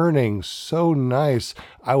turning so nice.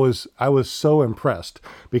 I was so impressed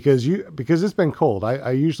because it's been cold.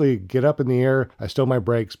 I usually get up in the air, I stow my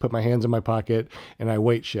brakes, put my hands in my pocket, and I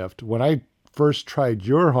weight shift. When I first tried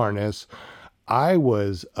your harness, I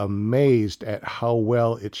was amazed at how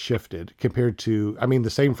well it shifted compared to, the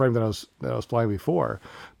same frame that I was flying before,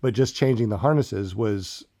 but just changing the harnesses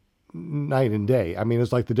was night and day.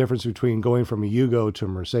 It's like the difference between going from a Yugo to a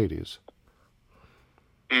Mercedes.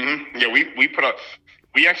 Mm-hmm. Yeah,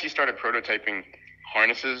 we actually started prototyping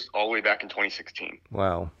harnesses all the way back in 2016.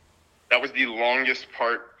 Wow. That was the longest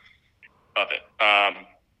part of it.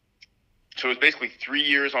 So it was basically 3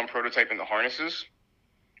 years on prototyping the harnesses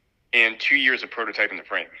and 2 years of prototyping the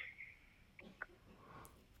frame.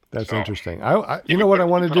 That's So interesting. You know what I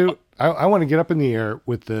want to do? I want to get up in the air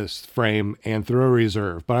with this frame and throw a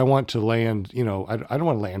reserve, but I want to land, I don't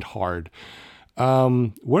want to land hard.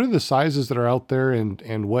 What are the sizes that are out there,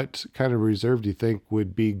 and what kind of reserve do you think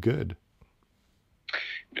would be good?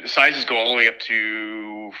 the sizes go all the way up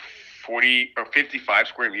to 40 or 55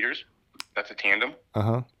 square meters. That's a tandem.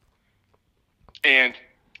 Uh-huh. And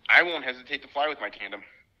I won't hesitate to fly with my tandem.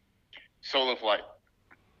 Solo flight.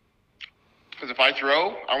 Because if I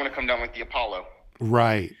throw, I want to come down like the Apollo.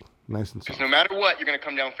 Right. Nice and Because soft. no matter what, you're going to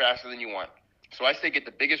come down faster than you want. So I say get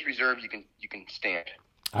the biggest reserve you can stand.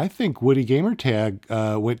 I think Woody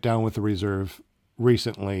Gamertag went down with the reserve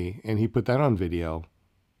recently, and he put that on video.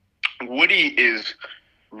 Woody is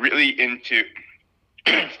really into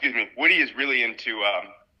excuse me. Woody is really into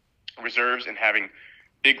reserves and having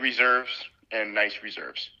big reserves and nice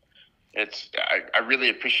reserves. I really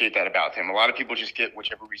appreciate that about him. A lot of people just get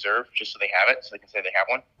whichever reserve just so they have it, so they can say they have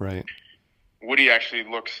one. Right. Woody actually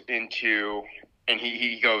looks into, and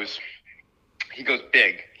he goes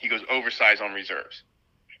big. He goes oversized on reserves,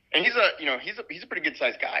 and he's a pretty good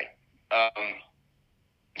sized guy.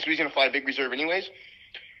 So he's gonna fly a big reserve anyways,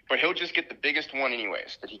 but he'll just get the biggest one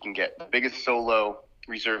anyways that he can get, the biggest solo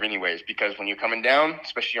reserve anyways, because when you're coming down,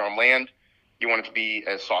 especially on land, you want it to be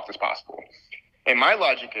as soft as possible. And my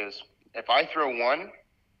logic is, if I throw one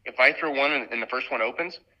and the first one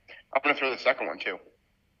opens, I'm going to throw the second one too.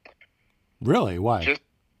 Really? Why?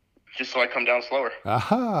 Just so I come down slower.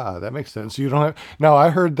 Aha, that makes sense. You don't have. Now, I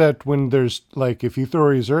heard that when there's if you throw a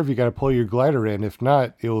reserve, you got to pull your glider in. If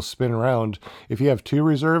not, it'll spin around. If you have two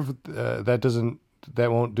reserve,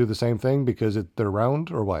 that won't do the same thing because they're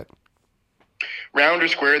round, or what? Round or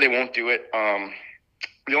square, they won't do it.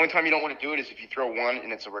 The only time you don't want to do it is if you throw one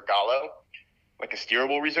and it's a regalo, like a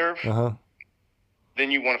steerable reserve. Uh-huh. Then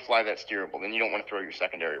you want to fly that steerable. Then you don't want to throw your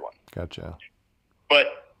secondary one. Gotcha.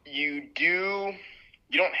 But you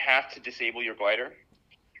don't have to disable your glider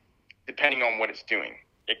depending on what it's doing.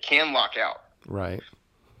 It can lock out. Right.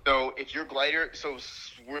 So if your glider,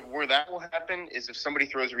 where that will happen is if somebody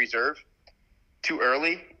throws a reserve too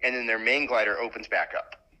early and then their main glider opens back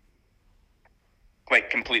up. Like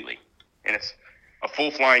completely. And it's a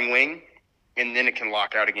full flying wing, and then it can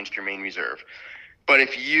lock out against your main reserve. But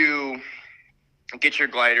if you get your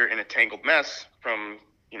glider in a tangled mess from,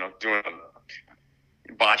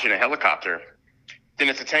 botching a helicopter, then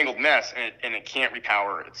it's a tangled mess, and it can't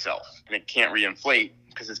repower itself, and it can't reinflate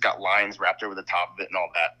because it's got lines wrapped over the top of it and all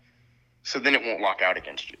that. So then it won't lock out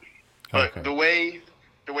against you. But Okay. the way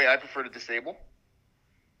I prefer to disable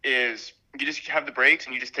is you just have the brakes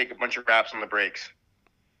and you just take a bunch of wraps on the brakes.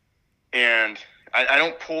 And I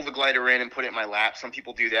don't pull the glider in and put it in my lap. Some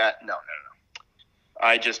people do that. No.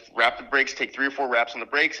 I just wrap the brakes, take 3 or 4 wraps on the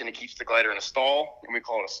brakes, and it keeps the glider in a stall, and we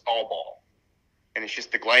call it a stall ball. And it's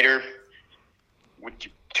just the glider with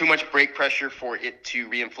too much brake pressure for it to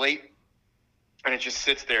reinflate, and it just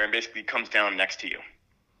sits there and basically comes down next to you.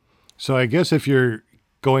 So I guess if you're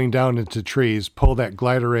going down into trees, pull that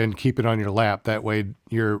glider in, keep it on your lap. That way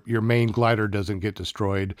your main glider doesn't get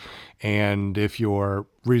destroyed. And if your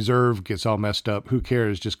reserve gets all messed up, who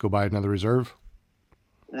cares? Just go buy another reserve.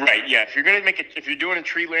 Right, yeah. If you're doing a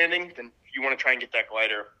tree landing, then you want to try and get that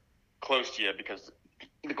glider close to you because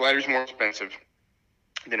the glider's more expensive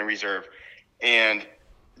than a reserve. And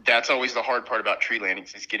that's always the hard part about tree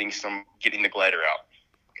landings is getting the glider out.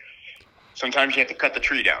 Sometimes you have to cut the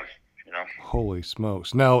tree down. Holy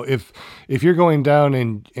smokes. Now, if you're going down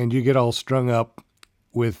and you get all strung up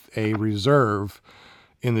with a reserve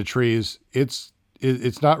in the trees, it's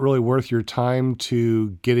not really worth your time to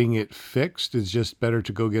getting it fixed. It's just better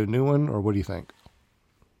to go get a new one, or what do you think?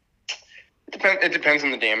 It depends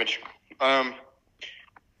on the damage. I'm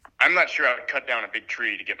not sure I would cut down a big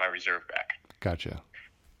tree to get my reserve back. Gotcha.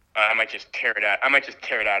 I might just tear it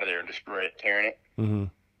out of there and destroy it, tearing it. Mm-hmm.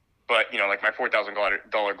 But, like my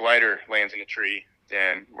 $4,000 glider lands in a tree,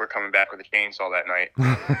 then we're coming back with a chainsaw that night.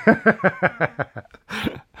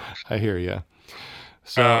 I hear you.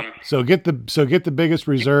 So get the biggest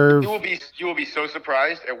reserve. You will be so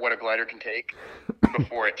surprised at what a glider can take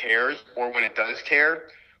before it tears, or when it does tear.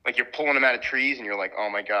 Like you're pulling them out of trees, and you're like, oh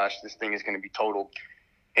my gosh, this thing is going to be totaled.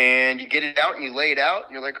 And you get it out and you lay it out,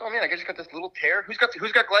 and you're like, oh man, I just got this little tear. Who's got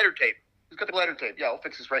glider tape? Who's got the glider tape? Yeah, I'll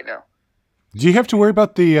fix this right now. Do you have to worry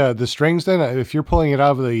about the strings then? If you're pulling it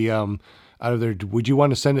out of there, would you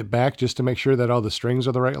want to send it back just to make sure that all the strings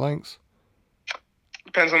are the right lengths?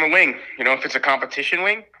 Depends on the wing. If it's a competition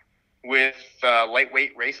wing with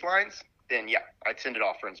lightweight race lines, then yeah, I'd send it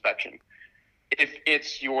off for inspection. If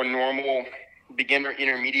it's your normal beginner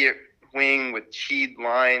intermediate wing with sheathed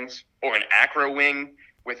lines or an acro wing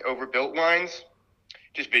with overbuilt lines,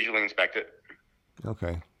 just visually inspect it.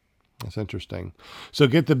 Okay. That's interesting. So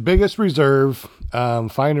get the biggest reserve,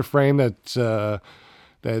 find a frame that's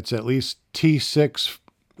at least T6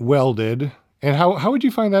 welded. And how would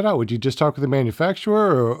you find that out? Would you just talk with the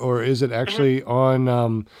manufacturer, or is it actually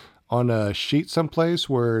on a sheet someplace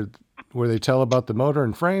where they tell about the motor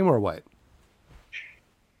and frame, or what?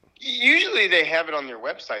 Usually they have it on their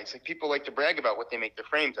websites. Like, people like to brag about what they make their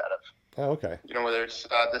frames out of. Oh, okay. You know, whether it's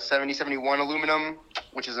the 7071 aluminum,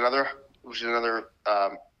 which is another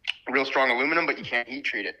real strong aluminum, but you can't heat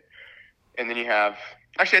treat it. And then you have,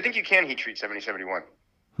 actually, I think you can heat treat 7071.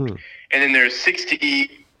 And then there's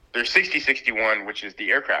 6061, which is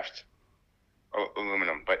the aircraft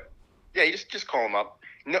aluminum. But yeah, you just call them up.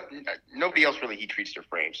 No, nobody else really heat treats their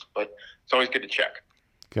frames, but it's always good to check.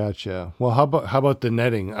 Gotcha. Well, how about the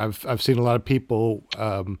netting? I've seen a lot of people.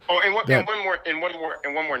 And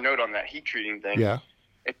one more note on that heat treating thing. Yeah.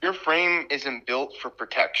 If your frame isn't built for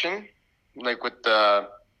protection, like with a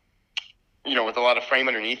lot of frame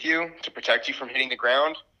underneath you to protect you from hitting the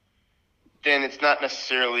ground, then it's not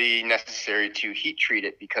necessarily necessary to heat treat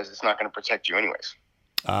it, because it's not going to protect you anyways.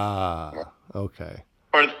 Okay.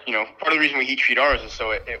 Part of the reason we heat treat ours is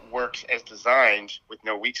so it works as designed with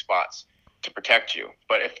no weak spots to protect you.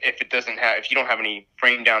 But if you don't have any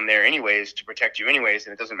frame down there anyways to protect you anyways,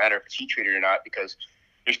 then it doesn't matter if it's heat treated or not, because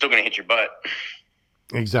you're still going to hit your butt.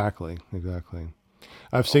 Exactly.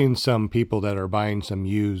 I've seen some people that are buying some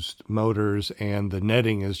used motors, and the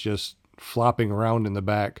netting is just flopping around in the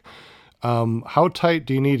back. How tight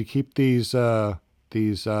do you need to keep these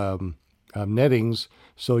nettings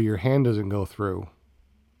so your hand doesn't go through?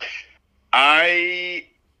 I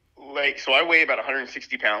weigh about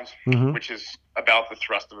 160 pounds, which is about the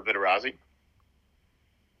thrust of a Vitarazi.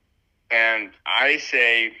 And I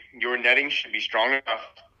say your netting should be strong enough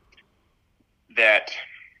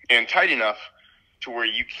and tight enough to where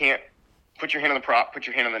you can't put your hand on the prop, put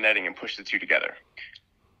your hand on the netting, and push the two together.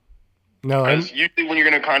 No, because usually when you're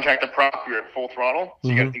going to contact the prop, you're at full throttle. So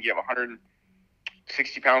you got to think you have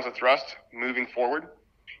 160 pounds of thrust moving forward.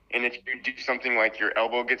 And if you do something like your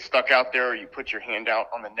elbow gets stuck out there, or you put your hand out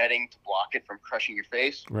on the netting to block it from crushing your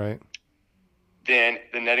face, right, then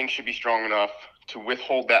the netting should be strong enough to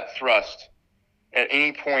withhold that thrust at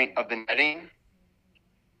any point of the netting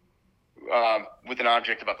with an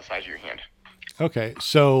object about the size of your hand. Okay,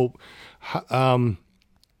 so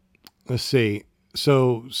let's see.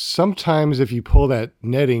 So sometimes if you pull that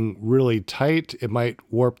netting really tight, it might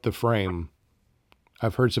warp the frame.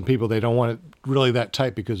 I've heard some people, they don't want it really that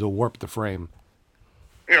tight because it'll warp the frame.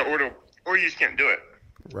 Yeah, or you just can't do it.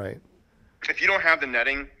 Right. If you don't have the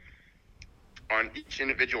netting on each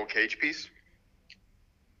individual cage piece,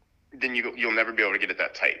 then you'll never be able to get it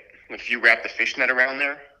that tight. If you wrap the fishnet around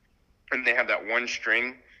there, and they have that one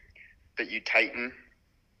string that you tighten,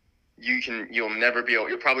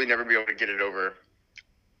 you'll probably never be able to get it over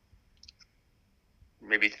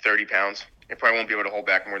maybe 30 pounds. It probably won't be able to hold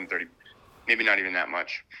back more than 30. Maybe not even that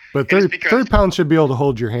much. But 30 pounds should be able to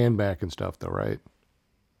hold your hand back and stuff, though, right?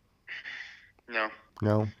 No.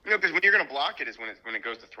 Because when you're going to block it is when it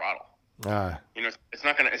goes to throttle. It's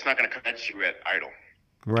not going to come at you at idle.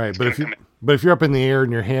 Right, but if you're up in the air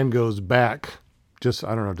and your hand goes back, just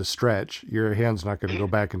to stretch, your hand's not going to go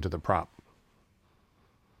back into the prop.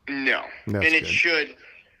 No, That's and it good. should.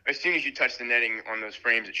 As soon as you touch the netting on those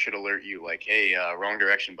frames, it should alert you, like, hey, wrong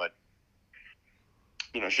direction, bud.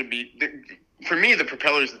 It should be. For me, the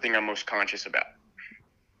propeller is the thing I'm most conscious about.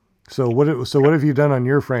 So what have you done on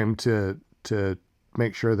your frame to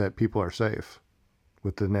make sure that people are safe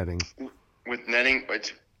with the netting? With netting,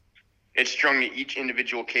 it's strung to each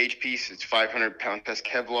individual cage piece. It's 500-pound test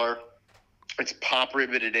Kevlar. It's pop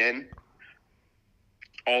riveted in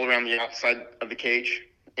all around the outside of the cage,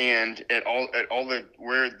 and at all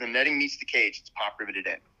where the netting meets the cage, it's pop riveted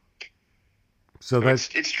in. So it's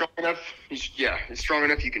strong enough. It's strong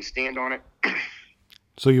enough you can stand on it.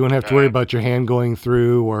 So you won't have to worry about your hand going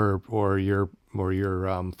through or your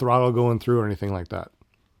throttle going through or anything like that.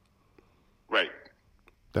 Right.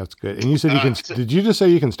 That's good. And you said you can. Did you just say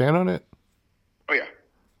you can stand on it? Oh yeah.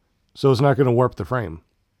 So it's not going to warp the frame.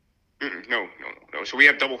 No. So we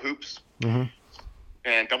have double hoops, and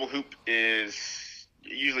double hoop is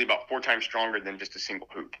usually about 4 times stronger than just a single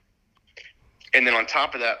hoop. And then on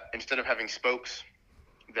top of that, instead of having spokes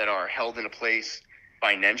that are held into place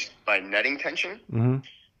by netting tension,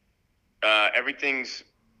 everything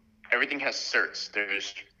has certs.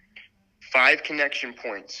 There's 5 connection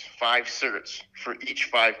points, 5 certs for each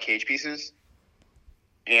 5 cage pieces,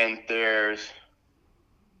 and there's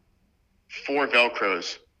 4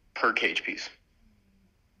 Velcros per cage piece.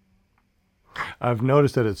 I've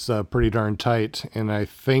noticed that it's pretty darn tight, and I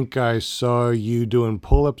think I saw you doing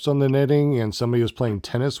pull-ups on the netting, and somebody was playing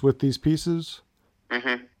tennis with these pieces.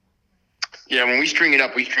 Mm-hmm. Yeah, when we string it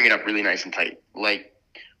up really nice and tight. Like,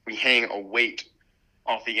 we hang a weight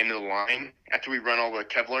off the end of the line after we run all the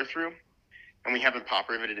Kevlar through, and we haven't pop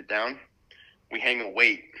riveted it down. We hang a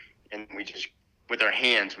weight, and we just, with our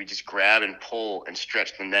hands, we just grab and pull and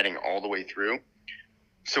stretch the netting all the way through.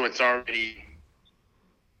 So it's already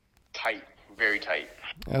tight, very tight.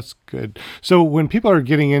 That's good. So when people are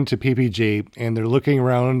getting into PPG and they're looking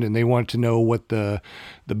around and they want to know what the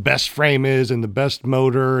best frame is and the best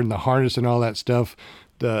motor and the harness and all that stuff,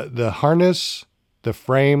 the harness, the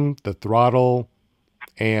frame, the throttle,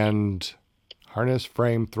 and harness,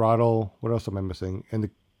 frame, throttle, what else am I missing? And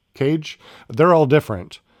the cage, they're all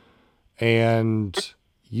different. And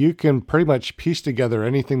you can pretty much piece together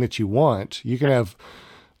anything that you want. You can have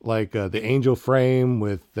like the Angel frame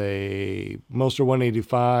with a Moster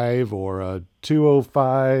 185 or a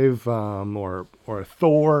 205 or a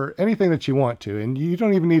Thor, anything that you want to. And you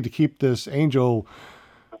don't even need to keep this Angel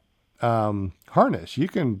harness. You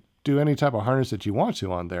can do any type of harness that you want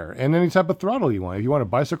to on there, and any type of throttle you want. If you want a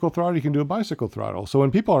bicycle throttle, you can do a bicycle throttle. So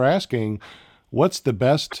when people are asking, what's the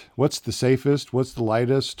best, what's the safest, what's the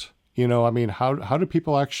lightest, you know, I mean, how do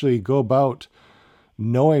people actually go about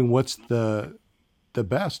knowing what's the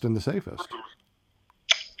best and the safest?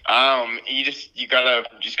 You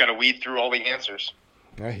gotta weed through all the answers.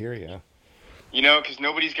 I hear you. You know, because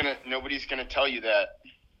nobody's gonna tell you that.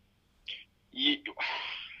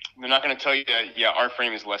 They're not gonna tell you that. Yeah, our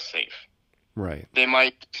frame is less safe. Right. They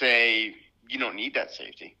might say you don't need that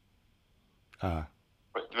safety. But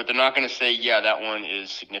they're not gonna say, yeah, that one is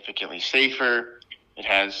significantly safer. It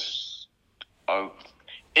has a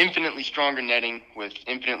infinitely stronger netting with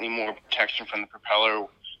infinitely more protection from the propeller,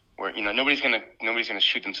 where, you know, nobody's gonna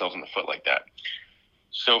shoot themselves in the foot like that.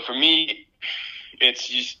 So for me, it's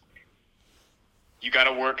just you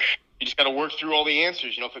just gotta work through all the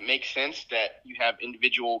answers. You know, if it makes sense that you have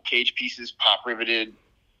individual cage pieces pop riveted,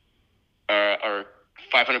 or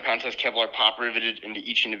 500-pound test Kevlar pop riveted into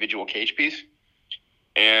each individual cage piece,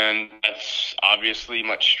 and that's obviously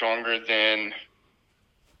much stronger than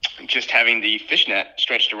just having the fishnet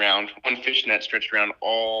stretched around, one fishnet stretched around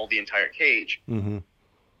all the entire cage. Mm-hmm.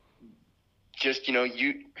 Just, you know,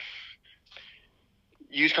 you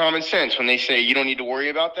use common sense when they say you don't need to worry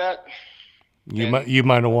about that. You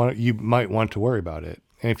might want to worry about it.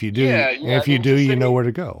 And if you do, you know where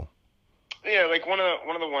to go. Yeah, like one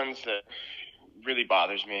of the ones that really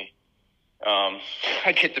bothers me,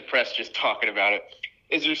 I get depressed just talking about it,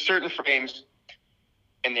 is there's certain frames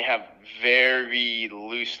and they have very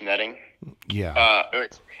loose netting. Yeah.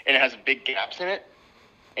 And it has big gaps in it,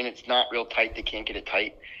 and it's not real tight. They can't get it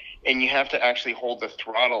tight. And you have to actually hold the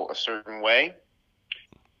throttle a certain way.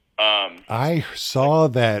 I saw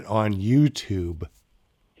that on YouTube.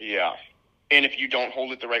 Yeah. And if you don't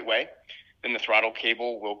hold it the right way, then the throttle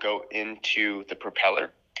cable will go into the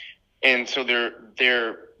propeller. And so their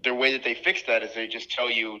way that they fix that is they just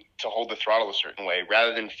tell you to hold the throttle a certain way,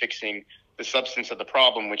 rather than fixing the substance of the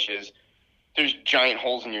problem, which is there's giant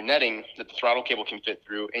holes in your netting that the throttle cable can fit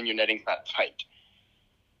through, and your netting's not tight.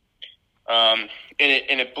 And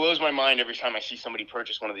it blows my mind every time I see somebody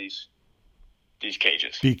purchase one of these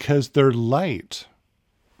cages. Because they're light,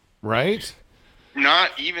 right? Not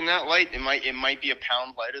even that light. It might be a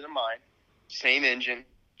pound lighter than mine. Same engine.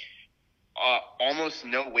 Almost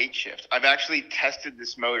no weight shift. I've actually tested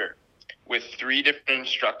this motor with 3 different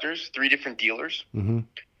instructors, 3 different dealers. Mm-hmm.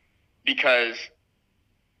 Because,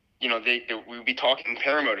 you know, we would be talking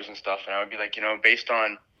paramotors and stuff, and I would be like, you know, based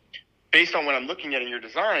on what I'm looking at in your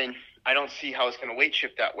design, I don't see how it's going to weight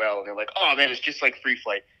shift that well. And they're like, oh man, it's just like free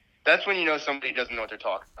flight. That's when you know somebody doesn't know what they're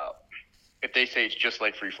talking about, if they say it's just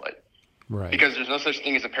like free flight. Right. Because there's no such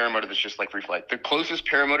thing as a paramotor that's just like free flight. The closest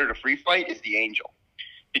paramotor to free flight is the Angel,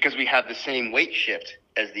 because we have the same weight shift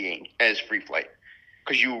as free flight,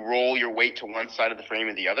 because you roll your weight to one side of the frame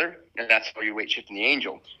or the other, and that's how you weight shift in the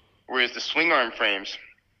Angel. Whereas the swing arm frames,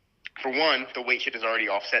 for one, the weight shift is already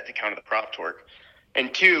offset to counter the prop torque.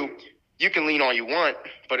 And 2, you can lean all you want,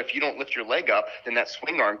 but if you don't lift your leg up, then that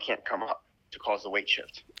swing arm can't come up to cause the weight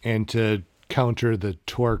shift. And to counter the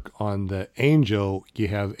torque on the Angel, you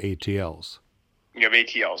have ATLs. You have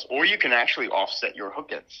ATLs, or you can actually offset your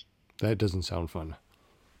hook ends. That doesn't sound fun.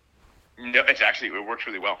 No, it works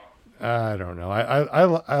really well. I don't know.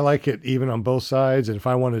 I like it even on both sides, and if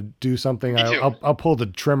I want to do something, I'll pull the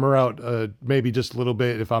trimmer out maybe just a little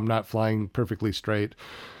bit if I'm not flying perfectly straight.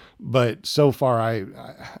 But so far,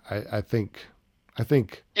 I think I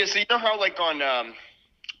think. Yeah, so you know how like on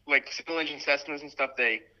like single engine Cessnas and stuff,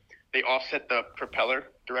 they offset the propeller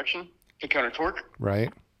direction to counter torque.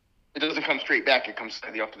 Right. It doesn't come straight back; it comes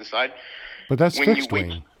slightly off to the side. But that's When you fixed wait,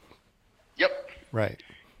 wing. yep. Right.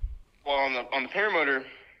 Well, on the paramotor,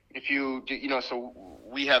 if you do, so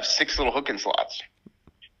we have 6 little hook-in slots.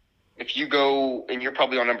 If you go, and you're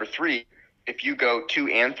probably on number 3, if you go 2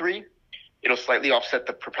 and 3, it'll slightly offset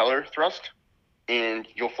the propeller thrust, and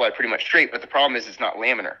you'll fly pretty much straight. But the problem is it's not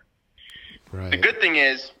laminar. Right. The good thing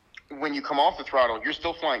is when you come off the throttle, you're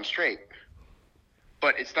still flying straight,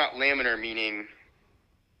 but it's not laminar, meaning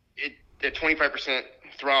at 25%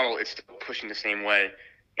 throttle, it's still pushing the same way,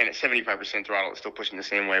 and at 75% throttle, it's still pushing the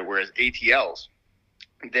same way. Whereas ATLs,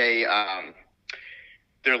 they're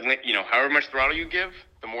however much throttle you give,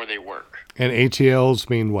 the more they work. And ATLs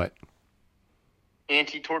mean what?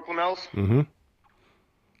 Anti-torque lamels. Mm-hmm.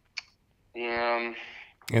 Yeah.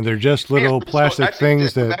 And they're just little plastic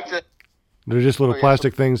things they're just little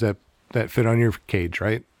plastic things that fit on your cage,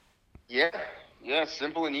 right? Yeah,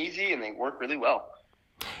 simple and easy, and they work really well.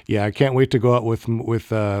 Yeah, I can't wait to go out with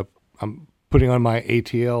I'm putting on my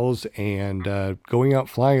ATLs and going out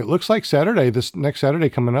flying. It looks like this next Saturday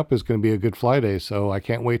coming up is going to be a good fly day, so I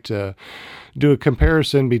can't wait to do a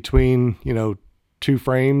comparison between, 2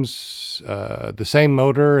 frames, the same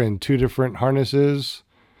motor and 2 different harnesses.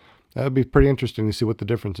 That would be pretty interesting to see what the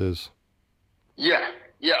difference is. Yeah.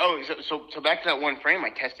 Oh, so back to that one frame,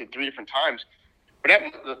 I tested 3 different times. But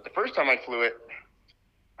the first time I flew it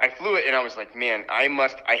and I was like, man,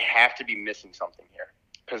 I have to be missing something here,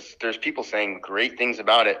 because there's people saying great things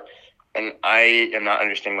about it, and I am not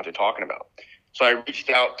understanding what they're talking about. So I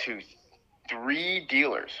reached out to 3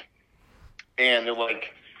 dealers, and they're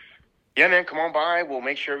like, yeah, man, come on by. We'll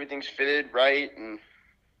make sure everything's fitted right, and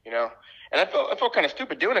and I felt kind of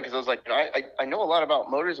stupid doing it, because I was like, I know a lot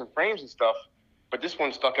about motors and frames and stuff, but this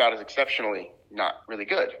one stuck out as exceptionally not really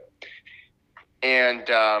good. And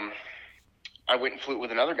I went and flew it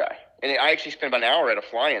with another guy. And I actually spent about an hour at a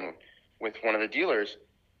fly-in with one of the dealers.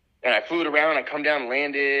 And I flew it around. I come down,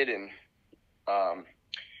 landed, and kind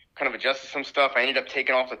of adjusted some stuff. I ended up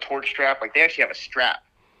taking off the torque strap. Like, they actually have a strap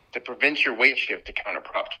to prevent your weight shift to counter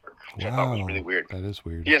prop torque, which I thought was really weird. That is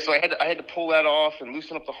weird. Yeah, so I had to pull that off and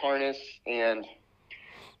loosen up the harness. And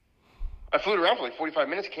I flew it around for like 45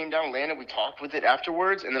 minutes, came down, landed. We talked with it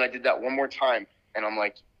afterwards. And then I did that one more time. And I'm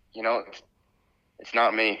like, it's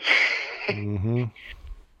not me. Mm-hmm.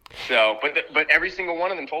 So, but every single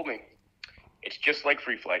one of them told me it's just like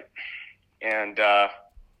free flight, and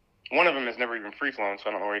one of them has never even free flown, so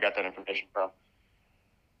I don't know where he got that information from.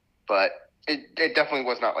 But it definitely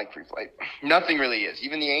was not like free flight. Nothing really is.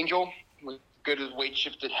 Even the Angel, as good as weight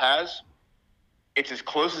shift it has, it's as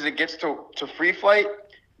close as it gets to free flight,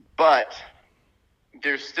 but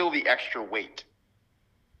there's still the extra weight.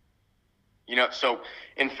 So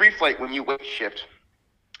in free flight, when you weight shift,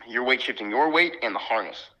 you're weight shifting your weight and the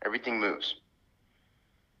harness. Everything moves.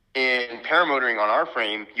 In paramotoring on our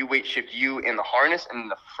frame, you weight shift you and the harness,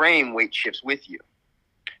 and the frame weight shifts with you.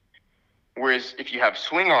 Whereas if you have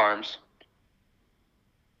swing arms,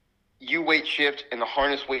 you weight shift and the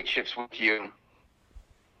harness weight shifts with you,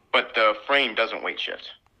 but the frame doesn't weight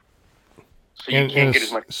shift. So you can't get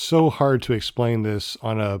as much. It's so hard to explain this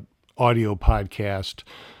on a audio podcast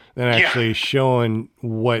than actually showing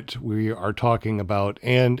what we are talking about.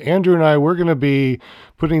 And Andrew and I, we're going to be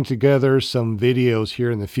putting together some videos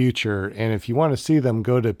here in the future. And if you want to see them,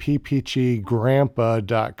 go to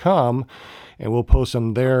ppggrandpa.com and we'll post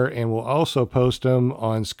them there. And we'll also post them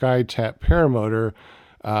on SkyTap Paramotor,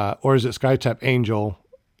 or is it SkyTap Angel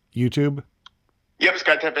YouTube? Yep,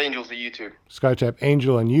 SkyTap Angel's the YouTube. SkyTap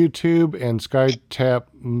Angel on YouTube, and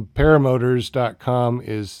SkyTapParamotors.com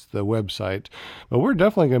is the website. But we're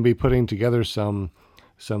definitely going to be putting together some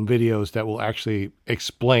videos that will actually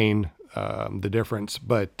explain the difference.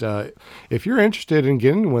 But if you're interested in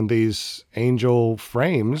getting one of these Angel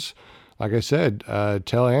frames, like I said,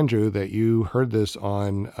 tell Andrew that you heard this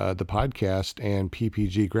on the podcast and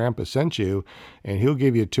PPG Grandpa sent you, and he'll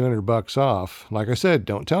give you $200 off. Like I said,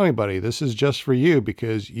 don't tell anybody. This is just for you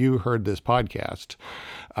because you heard this podcast.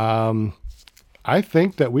 I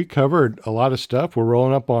think that we covered a lot of stuff. We're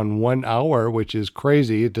rolling up on 1 hour, which is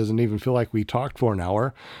crazy. It doesn't even feel like we talked for an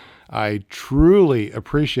hour. I truly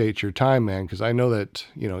appreciate your time, man, because I know that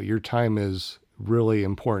your time is really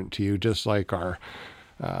important to you, just like our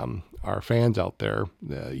fans out there.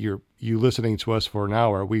 you listening to us for an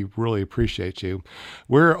hour. We really appreciate you.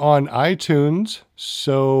 We're on iTunes,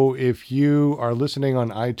 so if you are listening on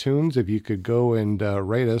iTunes, if you could go and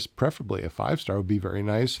rate us, preferably a 5-star would be very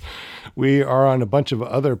nice. We are on a bunch of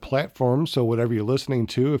other platforms, so whatever you're listening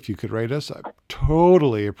to, if you could rate us, I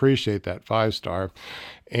totally appreciate that 5-star.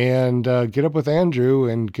 And get up with Andrew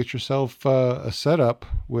and get yourself a setup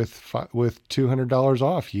with $200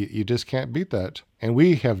 off. You just can't beat that. And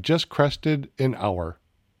we have just crested an hour.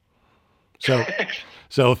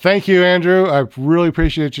 So thank you, Andrew. I really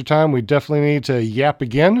appreciate your time. We definitely need to yap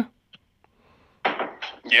again.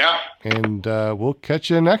 Yeah. And we'll catch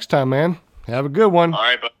you next time, man. Have a good one. All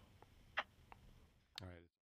right, bud.